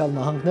Միացյալ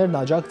Նահանգներն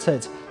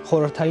աջակցեց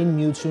Խորհրդային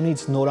Միությունից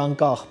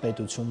նորանկախ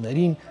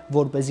պետություններին,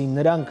 որպեսզի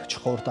նրանք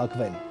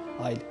չխորտակվեն,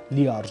 այլ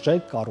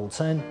լիարժեք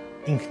կառուցեն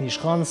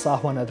ինքնիշխան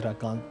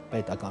սահմանադրական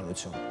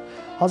պետականություն։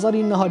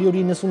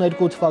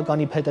 1992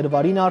 թվականի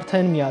փետրվարին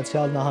արդեն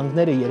Միացյալ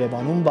Նահանգները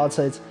Երևանում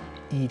բացեց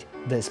իր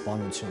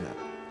դեսպանությունը։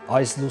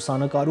 Այս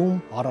լուսանկարում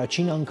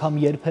առաջին անգամ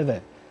երբևէ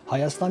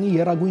Հայաստանի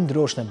եռագույն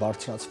դրոշն է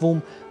բարձրացվում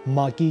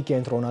ՄԱԿ-ի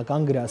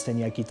կենտրոնական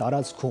գրասենյակի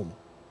տարածքում,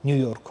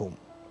 Նյու Յորքում։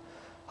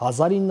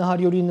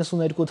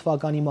 1992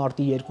 թվականի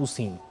մարտի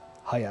 2-ին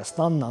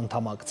Հայաստանն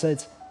անդամակցեց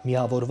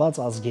Միավորված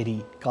ազգերի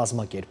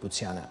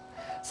կազմակերպությանը։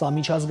 Սա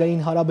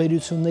միջազգային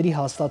հարաբերությունների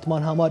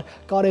հաստատման համար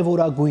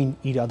կարևորագույն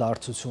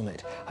իրադարձություն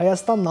էր։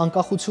 Հայաստանն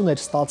անկախություն էր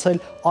ստացել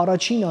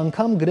առաջին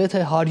անգամ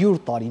գրեթե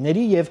 100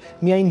 տարիների եւ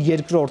միայն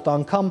երկրորդ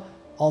անգամ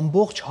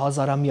ամբողջ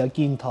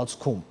հազարամյակի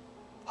ընթացքում։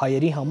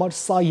 Հայերի համար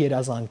սա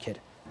երազանք էր,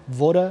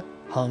 որը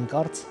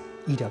հանկարծ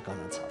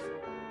իրականացավ։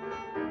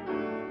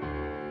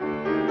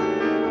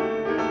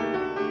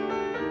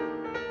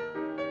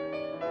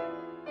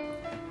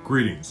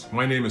 Greetings,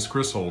 my name is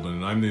Chris Holden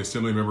and I'm the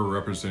Assembly member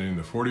representing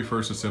the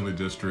 41st Assembly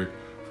District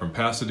from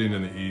Pasadena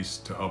in the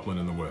east to Upland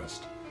in the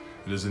west.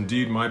 It is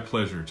indeed my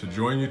pleasure to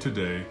join you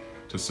today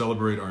to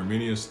celebrate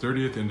Armenia's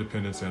 30th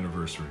independence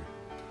anniversary.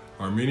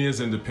 Armenia's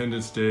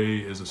Independence Day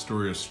is a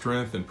story of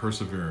strength and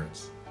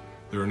perseverance.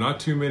 There are not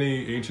too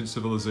many ancient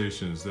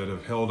civilizations that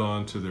have held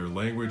on to their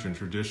language and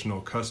traditional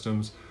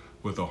customs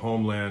with a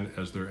homeland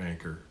as their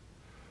anchor.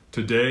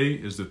 Today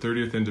is the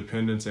 30th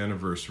independence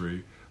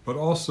anniversary, but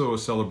also a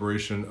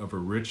celebration of a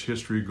rich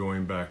history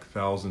going back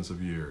thousands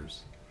of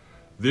years.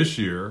 This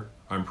year,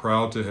 I'm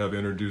proud to have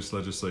introduced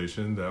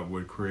legislation that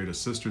would create a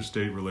sister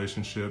state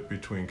relationship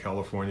between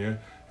California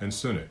and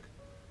Sunik.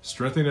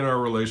 Strengthening our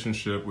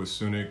relationship with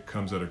Sunik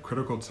comes at a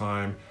critical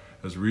time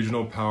as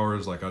regional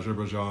powers like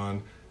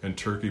Azerbaijan and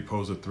Turkey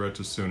pose a threat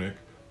to Sunik,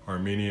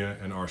 Armenia,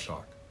 and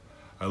Artsakh.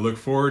 I look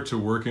forward to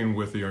working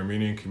with the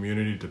Armenian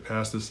community to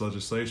pass this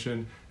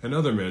legislation and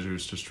other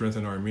measures to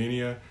strengthen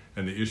Armenia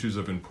and the issues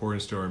of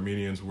importance to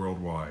Armenians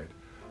worldwide.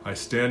 I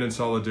stand in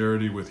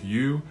solidarity with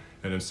you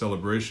and in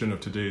celebration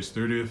of today's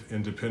 30th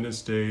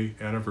Independence Day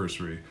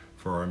anniversary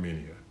for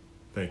Armenia.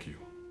 Thank you.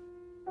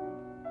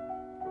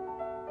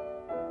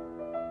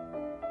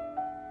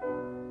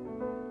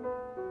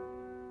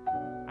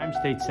 I'm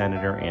State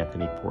Senator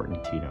Anthony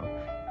Portantino,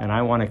 and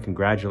I want to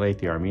congratulate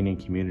the Armenian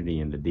community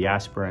in the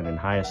diaspora and in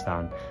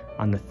Hayastan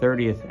on the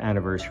 30th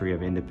anniversary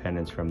of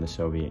independence from the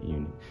Soviet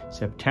Union.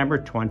 September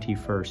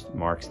 21st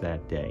marks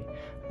that day.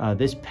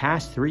 This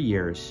past 3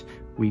 years,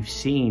 we've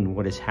seen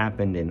what has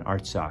happened in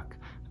Artsakh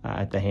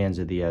at the hands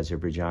of the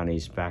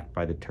Azerbaijanis backed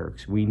by the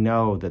Turks. We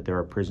know that there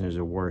are prisoners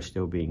of war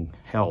still being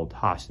held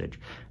hostage.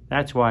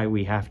 That's why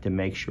we have to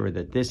make sure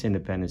that this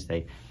Independence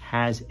Day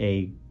has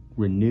a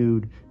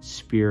renewed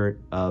spirit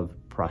of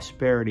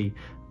prosperity,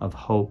 of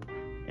hope,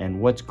 and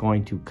what's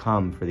going to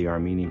come for the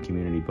Armenian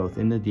community, both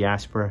in the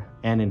diaspora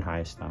and in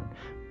Hayastan.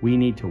 We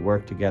need to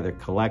work together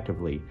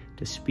collectively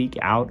to speak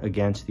out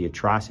against the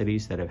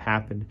atrocities that have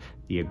happened,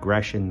 the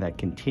aggression that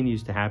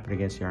continues to happen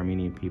against the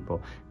Armenian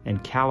people,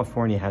 and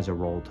California has a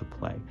role to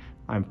play.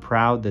 I'm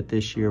proud that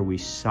this year we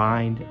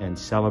signed and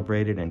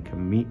celebrated and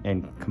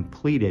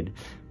completed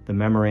the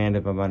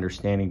Memorandum of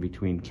Understanding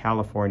between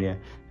California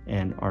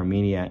and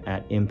Armenia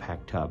at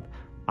Impact Hub.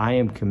 I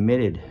am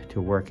committed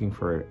to working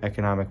for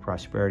economic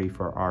prosperity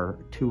for our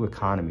two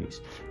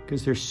economies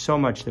because there's so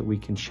much that we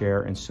can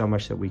share and so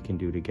much that we can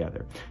do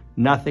together.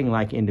 Nothing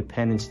like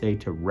Independence Day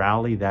to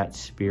rally that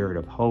spirit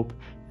of hope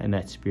and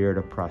that spirit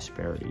of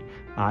prosperity.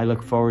 I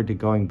look forward to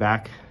going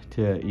back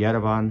to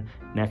Yerevan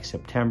next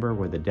September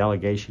with a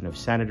delegation of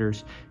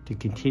senators to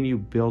continue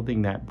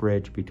building that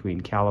bridge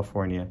between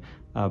California,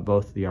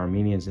 both the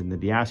Armenians in the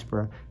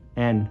diaspora,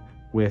 and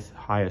with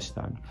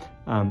Hayastan.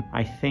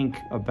 I think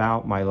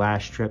about my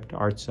last trip to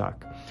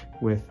Artsakh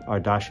with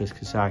Ardashir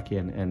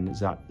Kasakian and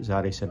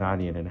Zadeh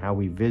Sananian and how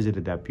we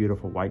visited that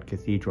beautiful white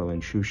cathedral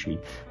in Shushi,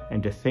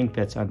 and to think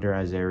that's under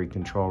Azeri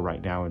control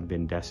right now and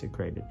been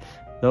desecrated.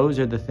 Those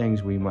are the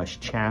things we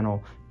must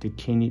channel to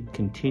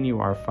continue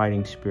our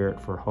fighting spirit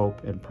for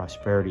hope and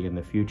prosperity in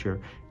the future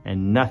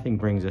And nothing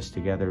brings us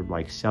together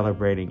like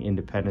celebrating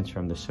independence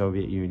from the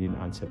Soviet Union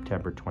on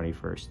September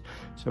 21st.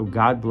 So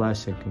God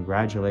bless and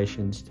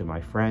congratulations to my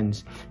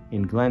friends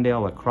in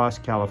Glendale, across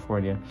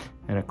California,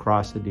 and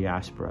across the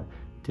diaspora.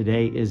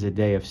 Today is a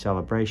day of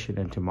celebration,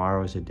 and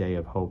tomorrow is a day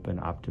of hope and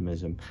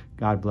optimism.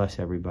 God bless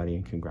everybody,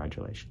 and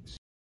congratulations.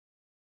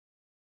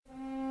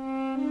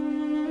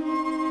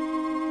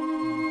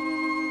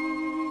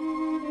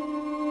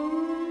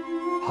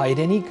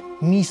 Հայրենիք,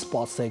 մի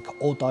սպասեք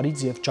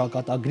օտարից եւ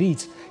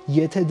ճակատագրից,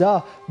 եթե դա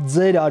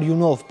ձեր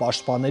արյունով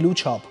պաշտպանելու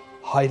չափ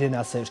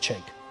հայրենասեր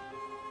չեք։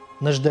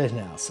 Նժդերն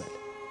է ասել,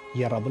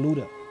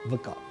 եռաբլուրը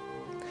վկա։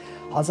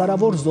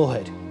 Հազարավոր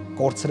զոհեր,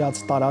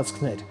 կորցրած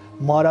տարածքներ,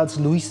 մարած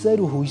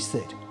լույսեր ու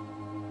հույսեր,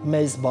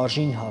 մեզ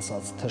բաժին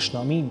հասած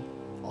թշնամին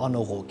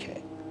անողոք է,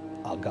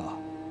 ագահ։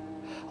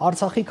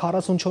 Արցախի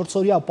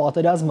 44-օրյա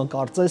պատերազմը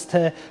կարծես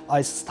թե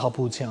այս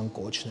սթափության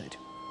կոչն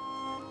էր։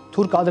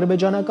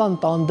 Թուրք-ադրբեջանական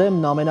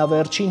տանդեմն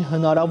ամենավերջին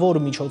հնարավոր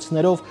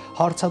միջոցներով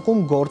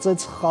հարձակում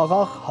գործեց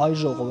խաղաղ հայ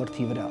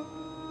ժողովրդի վրա։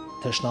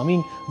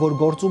 Թշնամին, որ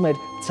գործում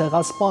էր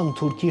ցեղասպան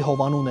Թուրքի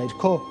հովանու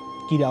ներքո,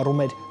 կիրառում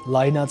էր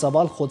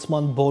լայնածավալ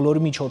խոցման բոլոր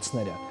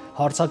միջոցները,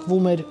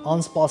 հարձակվում էր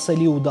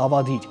անսպասելի ու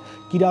դավադիր,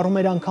 կիրառում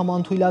էր անգամ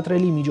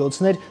անթույլատրելի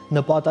միջոցներ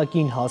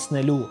նպատակին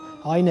հասնելու,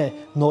 այն է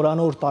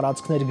նորանոր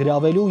տարածքներ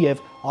գրավելու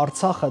եւ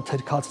Արցախը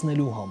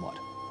թրքացնելու համար։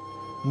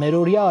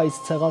 Մերօրյա այս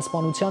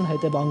ցեղասպանության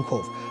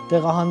հետևանքով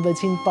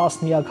տեղահանվեցին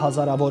տասնյակ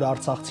հազարավոր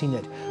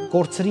արցախցիներ,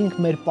 կորցրինք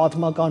մեր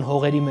պատմական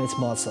հողերի մեծ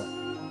մասը։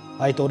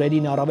 Այդ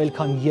օրերին առավել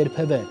քան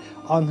երբևէ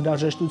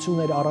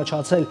անհրաժեշտություն էր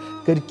առաջացել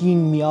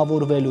կրկին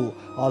միավորվելու,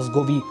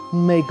 ազգովի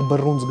մեկ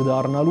բռունցք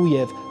դառնալու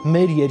եւ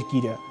մեր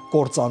երկիրը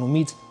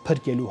կործանումից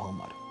փրկելու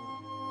համար։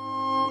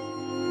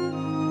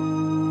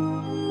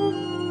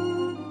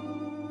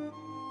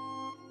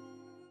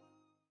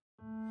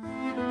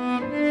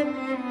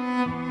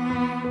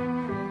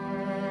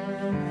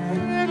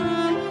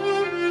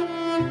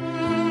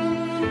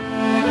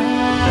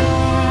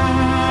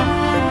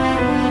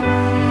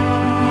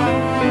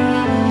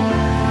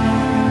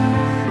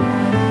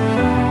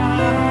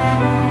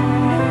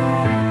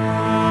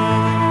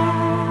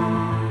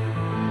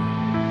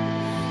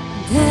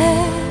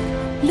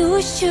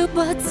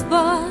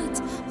 Չբացված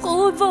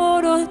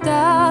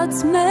խորորոտած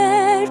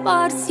մեր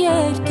պարս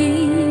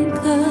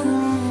երկինքը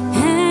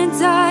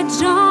հենց այդ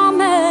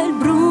ժամեր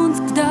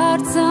բռունցք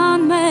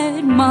դարձան մեր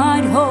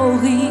մայր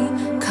հողի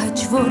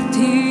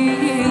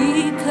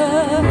քաչորդիքը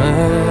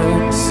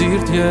Մեկ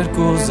սիրտ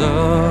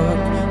երկուզակ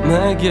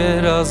մեկ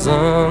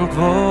երազանք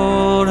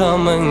որ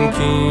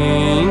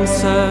ամենքինս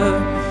է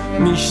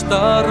Միշտ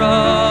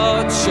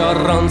առաջ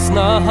շառանց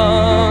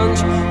նահանջ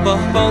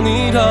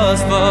պահպանիր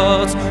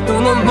ազված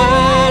տունը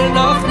մեր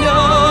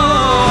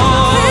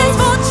նախնյակ Քեզ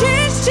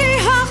ոչինչ չի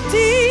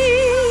հաղթի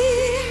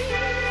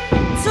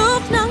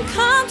Ծուխն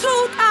անգամ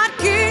թուտ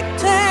արկի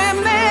թե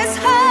մեզ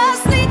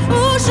հասնի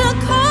ուժը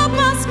քո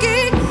մասկի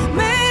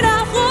մեր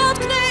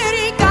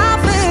աղոթքների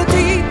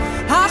կապետի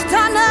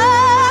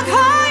հաղթանակ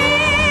հայի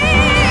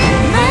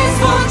Մեզ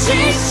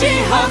ոչինչ չի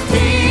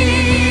հաղթի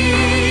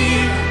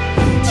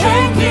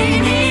Չենք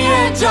լինի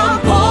այդ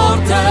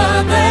ճամփորդը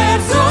մեր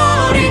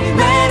զորի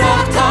մեր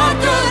աղթար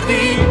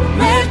կրվի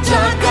մեր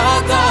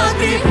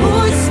ճակատագրի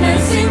հույսն է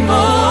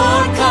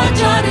զինվոր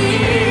քաջարի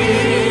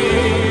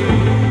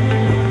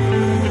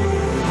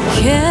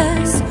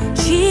Քեզ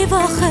չի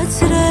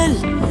վախեցրել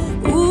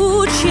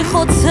ու չի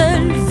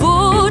խոցել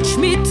ոչ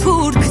մի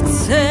թուրք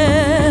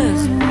ցեղ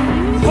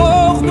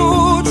Հողն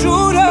ու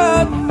ջուրը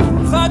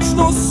խաչն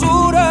ու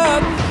սուրը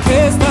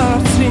քեզ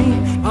դարձրին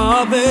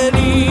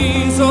ավելի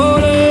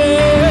զոր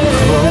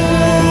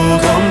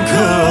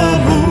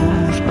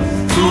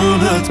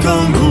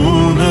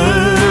Կանգուն է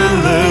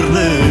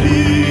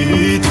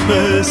լեռներիդ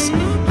պես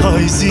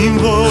հայ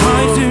զինվոր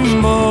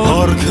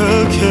Հարքը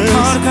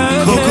քեզ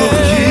քո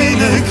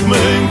կողքին ենք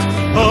մենք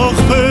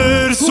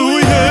աղբեր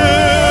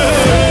սույհեր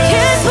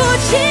Քեզ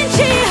ոչինչ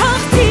չի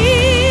հաղթի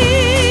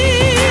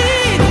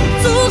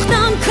Ծուխն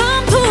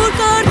անգամ թուր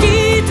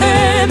կարգի թե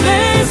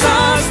մեզ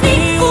ասնի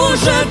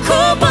ուժը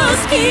քո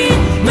բասկի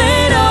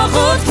մեր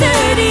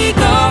աղոթքների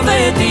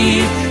կավետի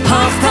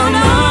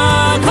հաղթանակ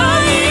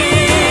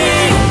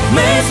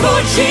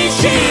Ոչինչ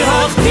չի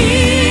հաղթի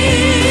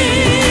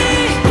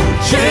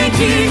Չենք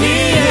լինի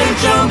էլ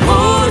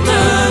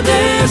ճամփորդը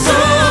դեր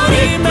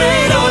զորի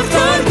մեր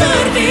աղթար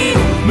կրվի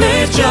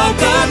մեր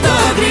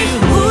ճակատագրի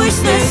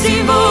հույսն է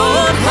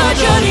զինվոր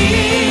քաջարի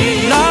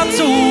Լաց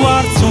ու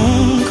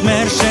արցունք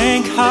մեր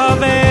շենք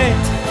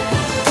հավետ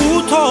ու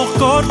թող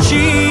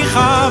կորչի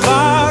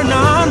խավարն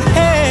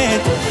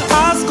անհետ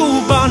ազգ ու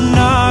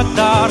բանակ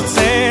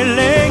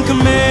դարձել ենք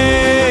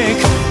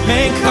մեկ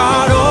մենք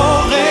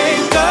կարող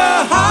ենք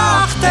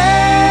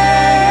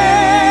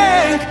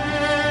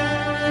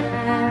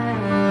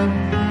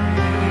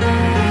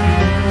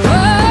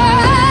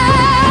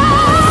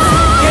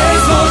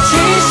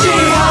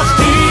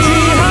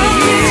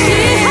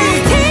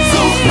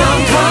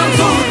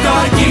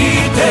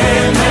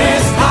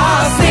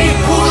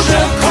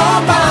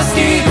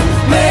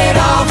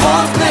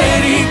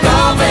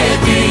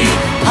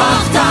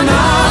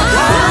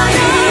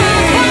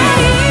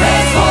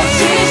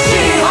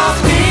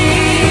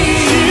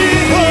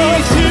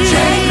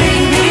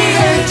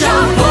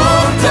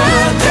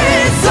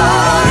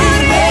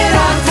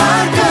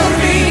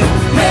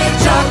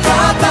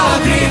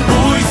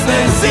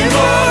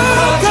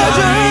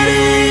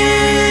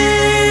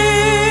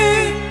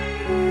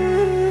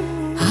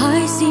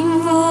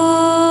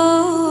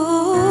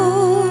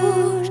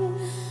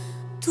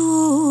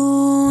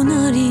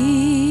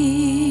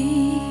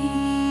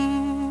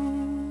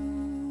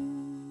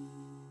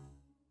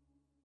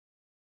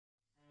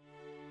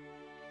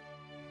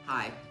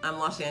Hi, I'm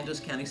Los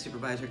Angeles County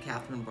Supervisor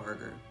Catherine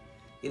Barger.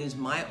 It is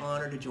my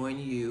honor to join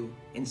you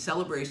in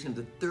celebration of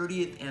the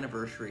 30th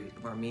anniversary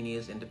of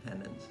Armenia's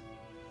independence.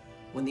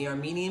 When the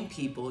Armenian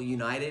people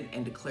united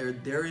and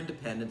declared their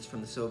independence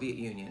from the Soviet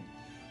Union,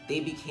 they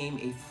became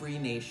a free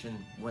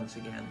nation once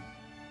again.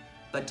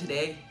 But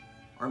today,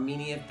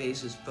 Armenia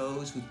faces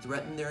foes who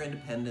threaten their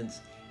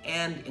independence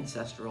and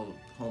ancestral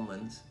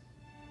homelands.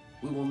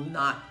 We will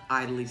not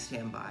idly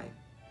stand by.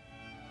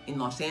 In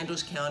Los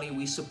Angeles County,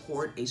 we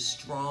support a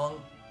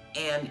strong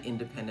and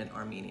independent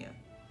Armenia.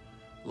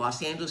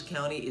 Los Angeles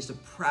County is a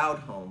proud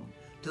home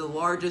to the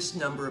largest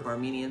number of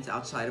Armenians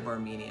outside of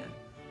Armenia,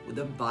 with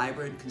a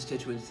vibrant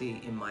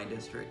constituency in my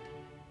district.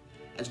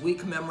 As we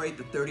commemorate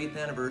the 30th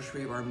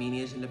anniversary of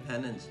Armenia's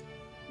independence,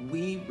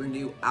 we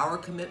renew our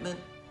commitment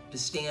to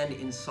stand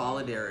in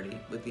solidarity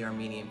with the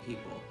Armenian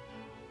people.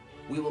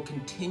 We will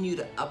continue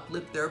to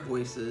uplift their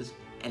voices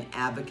and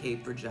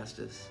advocate for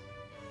justice.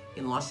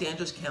 In Los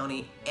Angeles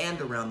County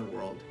and around the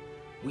world,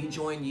 we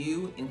join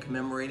you in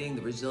commemorating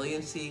the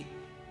resiliency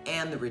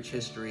and the rich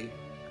history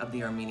of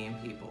the Armenian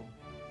people.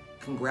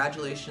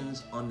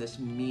 Congratulations on this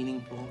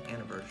meaningful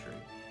anniversary.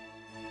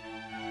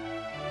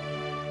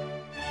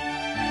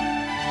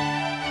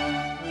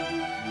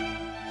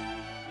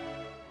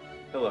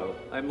 Hello,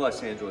 I'm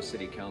Los Angeles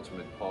City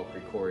Councilman Paul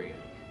Krikorian,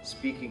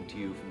 speaking to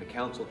you from the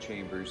council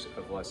chambers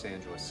of Los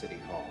Angeles City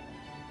Hall.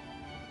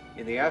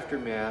 In the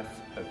aftermath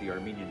of the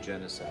Armenian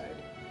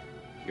genocide,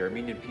 the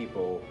Armenian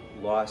people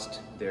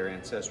lost their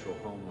ancestral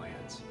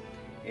homelands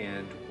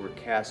and were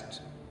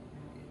cast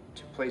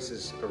to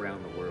places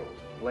around the world,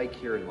 like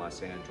here in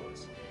Los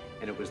Angeles.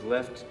 And it was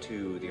left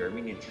to the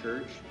Armenian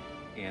Church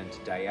and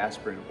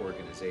diasporan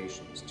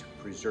organizations to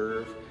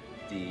preserve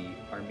the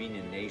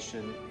Armenian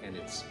nation and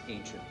its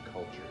ancient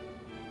culture.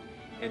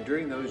 And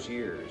during those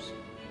years,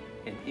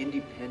 an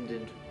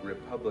independent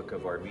Republic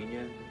of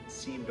Armenia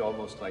seemed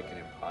almost like an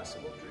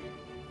impossible dream.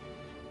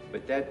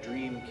 But that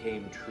dream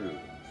came true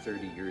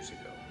 30 years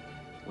ago,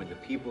 when the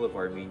people of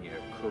Armenia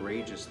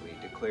courageously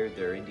declared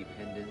their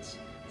independence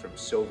from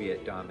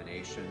Soviet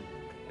domination,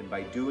 and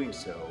by doing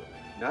so,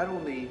 not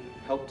only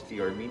helped the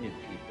Armenian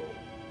people,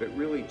 but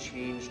really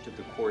changed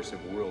the course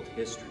of world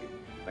history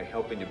by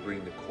helping to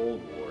bring the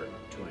Cold War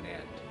to an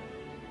end.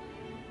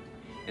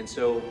 And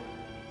so,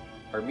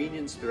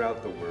 Armenians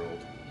throughout the world,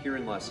 here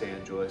in Los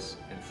Angeles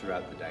and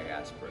throughout the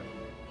diaspora,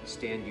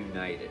 stand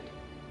united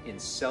in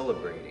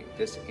celebrating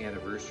this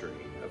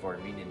anniversary of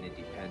Armenian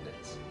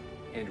independence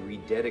and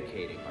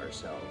rededicating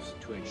ourselves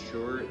to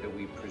ensure that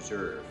we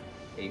preserve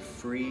a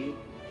free,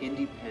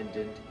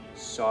 independent,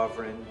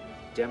 sovereign,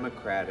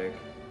 democratic,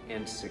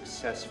 and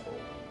successful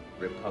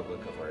Republic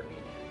of Armenia.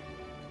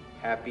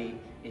 Happy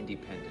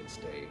Independence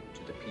Day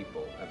to the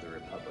people of the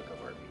Republic of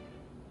Armenia.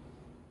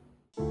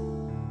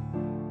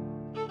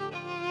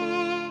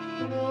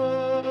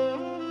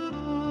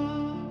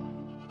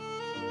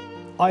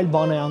 Այլ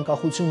բան է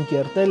անկախություն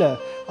կերտելը,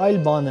 այլ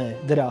բան է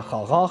դրա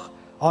խաղաղ,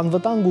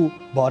 անվտանգ ու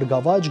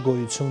բարգավաճ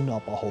գոյությունն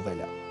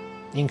ապահովելը։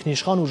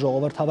 Ինքնիշխան ու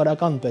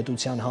ժողովրդավարական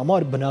պետության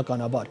համար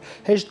բնականաբար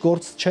հեշտ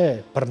գործ չէ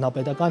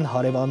բռնապետական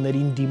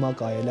հարևաններին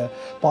դիմակայելը,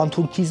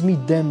 պանթուրքիզմի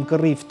դեմ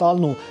կռիվ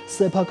տալն ու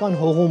սեփական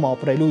հողում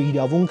ապրելու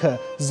իրավունքը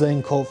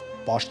զենքով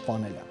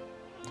պաշտպանելը։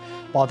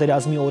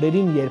 Պատերազմի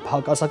օրերին, երբ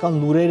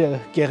հակասական լուրերը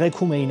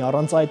կեղեքում էին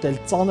առանց այդ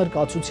էլ ծանր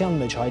կացության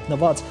մեջ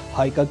հայտնված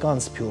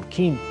հայկական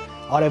Սփյուռքին,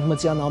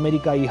 Արևմտյան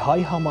Ամերիկայի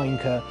հայ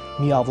համայնքը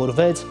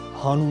միավորվեց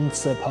հանուն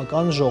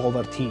սեփական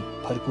ժողովրդի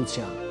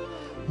փրկության։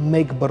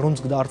 Մեկ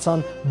բռունցք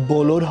դարձան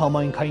բոլոր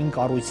համայնքային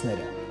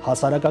կառույցները,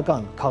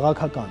 հասարակական,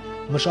 քաղաքական,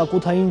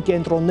 մշակութային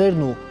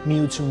կենտրոններն ու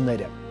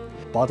միությունները։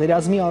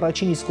 Պատերազմի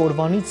առաջին իսկ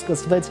օրվանից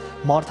սկսվեց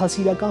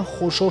մարդասիրական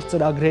խոշոր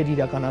ծրագրեր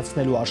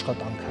իրականացնելու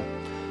աշխատանքը։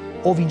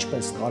 Ով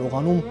ինչպես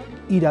կարողանում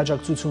իր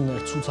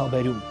աջակցություններ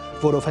ցուցաբերում,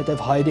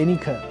 որովհետև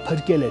հայրենիքը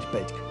փրկել էր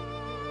պետք։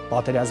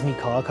 Պատերազմի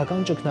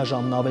քաղաքական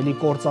ճգնաժամն ավելի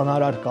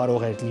կործանարար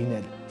կարող էր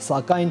լինել,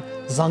 սակայն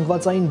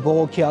զանգվածային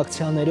բողոքի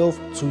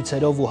ակցիաներով,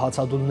 ցույցերով ու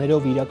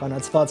հացադուլներով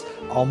իրականացված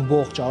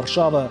ամբողջ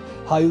արշավը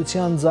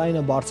հայության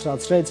ձայնը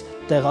բարձրացրեց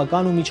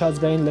տեղական ու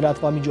միջազգային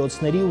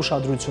լրատվամիջոցների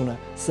ուշադրությունը,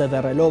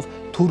 սևեռելով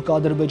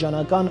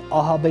թուրք-ադրբեջանական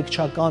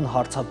ահաբեկչական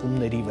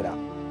հարձակումների վրա։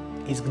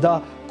 Իսկ դա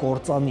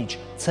կործանիչ,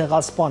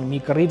 ցեղասպան մի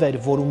կռիվ էր,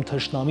 որում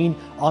թշնամին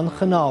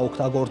անխնա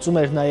օգտագործում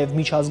էր նաև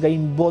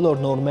միջազգային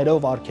բոլոր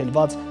նորմերով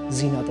արգելված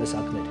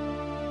զինատեսակներ։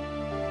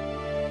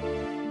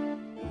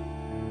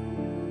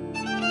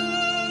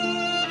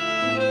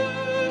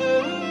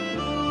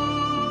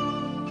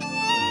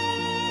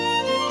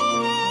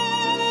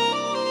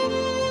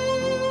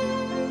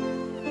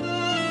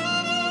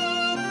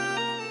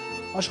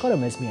 Աշխարհը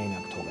մեզ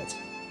միայնակ թողեց։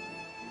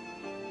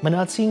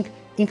 Մնացինք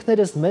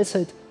ինքներս մեզ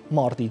հետ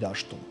մարտի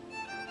դաշտում։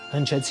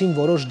 Հնչեցին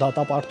որոշ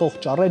դատապարտող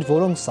ճառեր,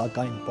 որոնք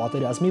սակայն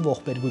պատերազմի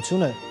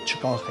ողբերգությունը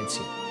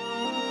չկանխեցին։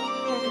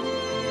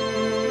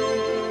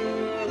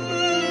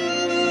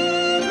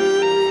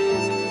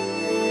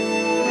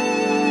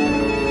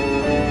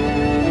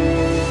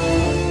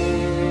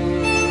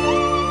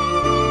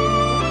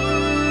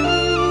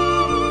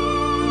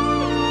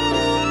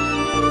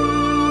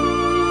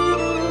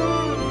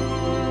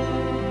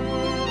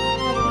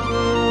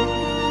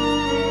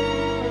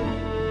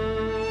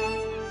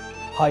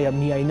 հայը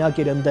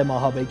միայնակ էր ընդդեմ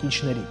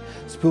ահաբեկիչների,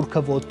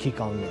 Սփյուռքը ոտքի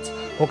կանգնեց։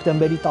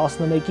 Հոկտեմբերի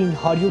 11-ին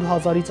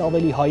 100,000-ից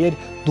ավելի հայեր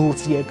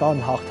դուրս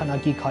եկան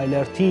հաղթանակի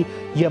քայլերթի,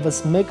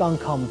 ևս մեկ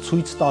անգամ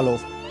ցույց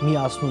տալով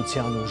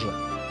միասնության ուժը,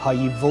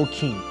 հայի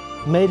ոգին,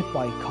 մեր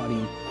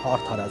պայքարի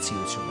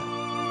արդարացիությունը։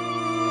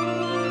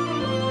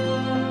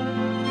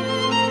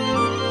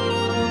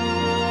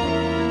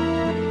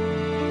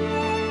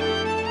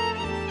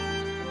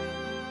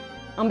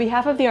 On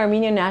behalf of the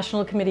Armenian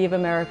National Committee of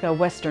America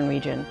Western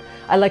Region,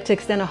 I'd like to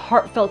extend a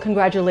heartfelt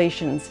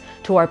congratulations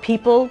to our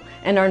people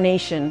and our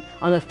nation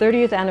on the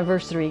 30th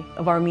anniversary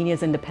of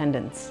Armenia's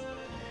independence.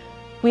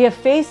 We have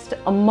faced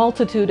a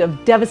multitude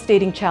of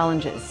devastating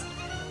challenges,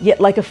 yet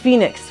like a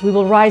phoenix, we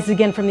will rise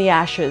again from the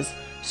ashes,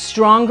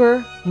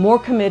 stronger, more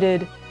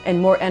committed,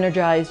 and more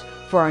energized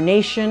for our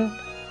nation,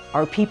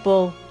 our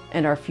people,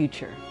 and our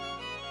future.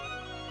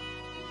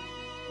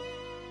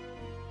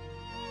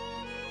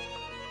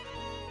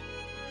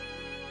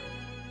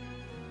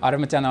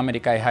 Արևմտյան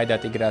Ամերիկայի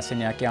Հայդատի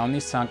գրասենյակի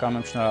անունից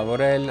ցանկանում եմ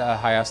շնորհավորել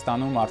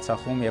Հայաստանում,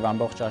 Արցախում եւ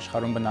ամբողջ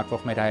աշխարհում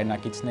բնակվող մեր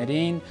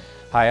հայրենակիցներին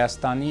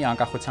Հայաստանի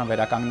անկախության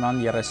վերականգնման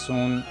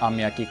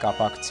 30-ամյակի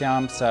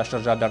կապակցությամբ։ Սա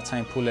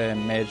շրջադարձային փուլ է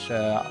մեր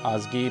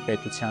ազգի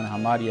պետության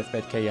համար եւ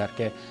պետք է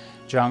իհարկե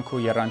ջանք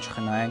ու եռանջ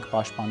խնայենք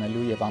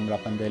պաշտպանելու եւ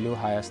ամրապնդելու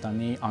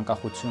Հայաստանի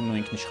անկախությունն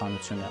ու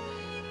ինքնիշխանությունը։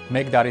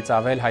 Մեկ դարից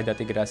ավել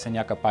Հայդատի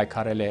գրասենյակը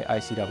պայքարել է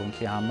այս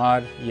իրավունքի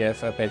համար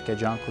եւ պետք է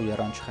ջանք ու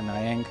եռանջ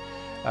խնայենք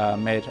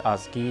մեր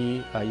ազգի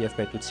եւ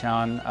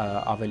պետության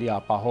ավելի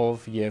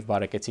ապահով եւ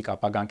բարեկեցիկ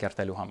ապագան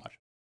կերտելու համար։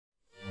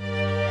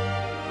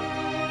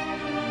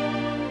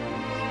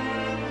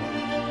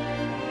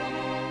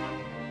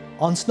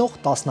 Անցնող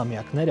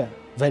տասնամյակները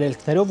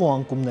վերելքներով ու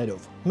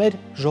անկումներով մեր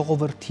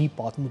ժողովրդի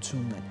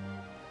պատմությունն են։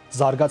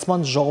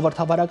 Զարգացման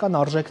ժողովրդավարական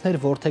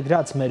արժեքներ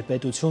որդեգրած մեր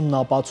պետությունն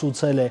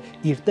ապացուցել է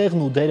իր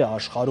տեղն ու դերը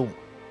աշխարհում։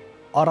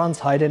 Առանց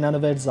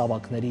հայրենանվեր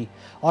զավակների,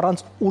 առանց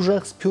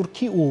ուժեղ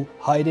սփյուռքի ու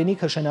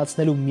հայրենիքը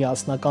շենացնելու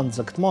միասնական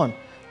ձգտման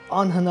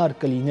անհնար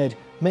կլիներ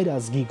մեր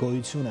ազգի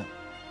գոյությունը։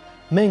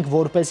 Մենք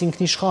որպես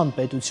ինքնիշխան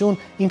պետություն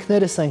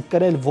ինքներս ենք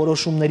կրել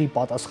որոշումների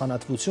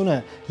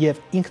պատասխանատվությունը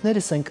եւ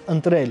ինքներս ենք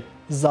ընտրել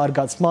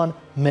զարգացման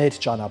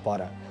մեր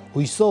ճանապարհը,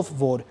 հույսով,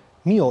 որ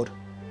մի օր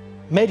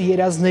մեր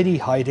երազների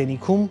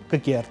հայրենիքում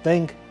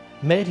կկերտենք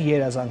մեր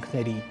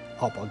երազանքների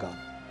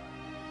ապագան։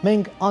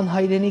 Մենք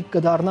անհայրենիք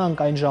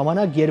կդառնանք այն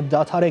ժամանակ, երբ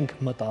դադարենք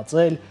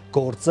մտածել,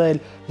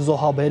 գործել,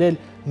 զոհաբերել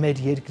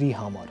մեր երկրի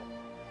համար։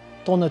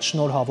 Տոնդ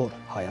շնորհավոր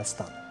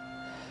Հայաստան։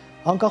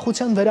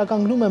 Անկախության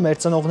վերականգնումը մեր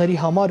ծնողների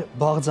համար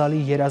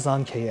բաղձալի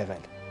երազանք է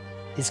եղել,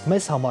 իսկ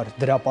մեզ համար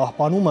դրա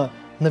պահպանումը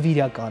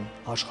նվիրական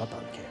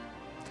աշխատանք է։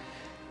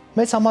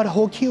 Մեզ համար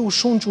հոգի ու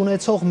շունչ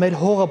ունեցող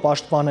մեր հողը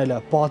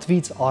պաշտպանելը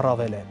պատվից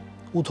առավել է,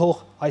 ու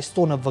թող այս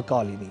տոնը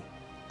վկա լինի,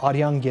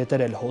 արյան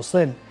գետերել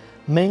հոսեն,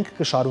 մենք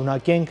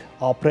կշարունակենք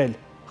ապրել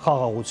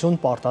խաղաղություն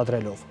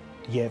պարտադրելով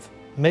եւ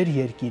մեր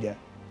երկիրը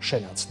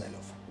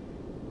շենացնելով։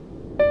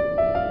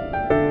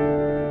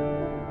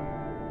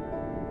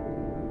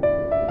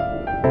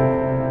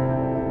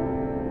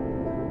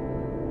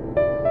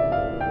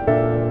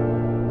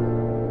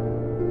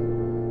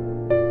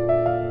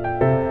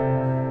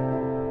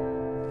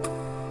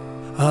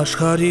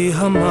 Աշխարհի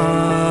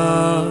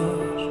համար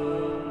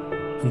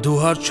դու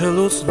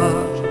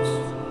հարչելուցված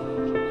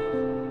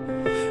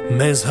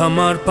մեզ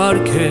համար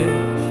պարգև,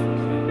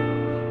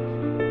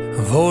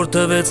 որ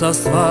տվեց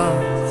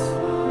Աստված,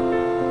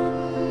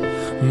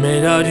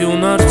 մեր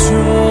արյուն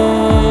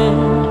արդյուն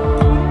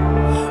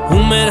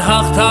ու մեր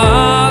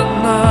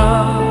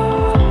հաղթանակ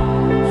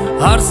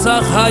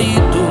Արցախ հայի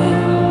տուն,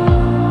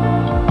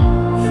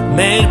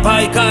 մեր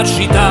պայքար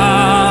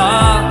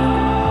շիտակ,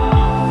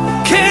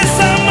 քեզ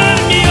համար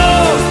մի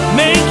օր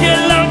մենք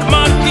ելանք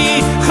մարտի,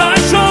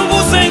 խաչով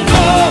ու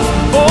զենքով,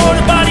 որ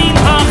բարին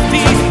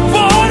հաղթի,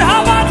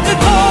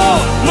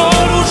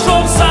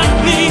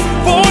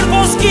 որ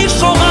ոսկի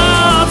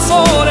շողաց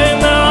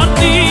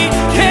օրենատի,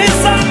 քեզ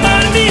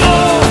համար մի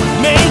օր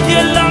մենք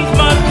ելանք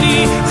մարտի,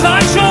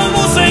 խաչով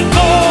ու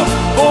զենքով,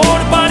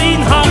 որ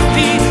բարին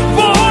հաղթի,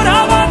 որ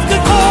հավատքը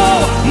քո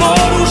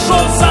նոր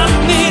ուշով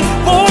զարթնի,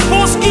 որ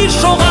ոսկի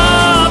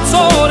շողաց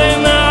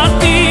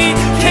օրենատի,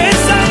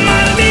 քեզ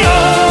համար մի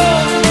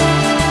օր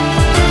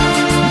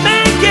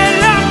մենք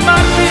ելանք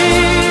մարտի,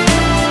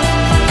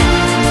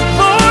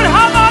 որ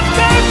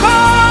հավատքը քո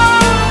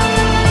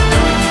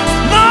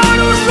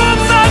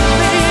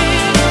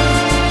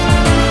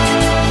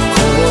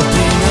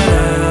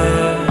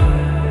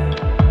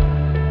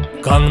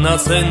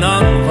կանգնած են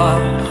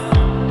անվախ,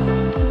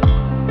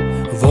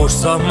 որ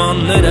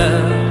սահմանները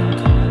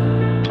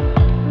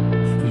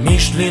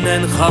միշտ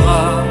լինեն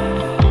խաղաղ,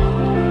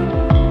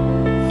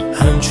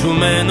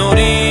 հնչում են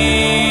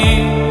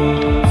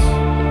օրից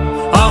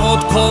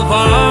աղոթքով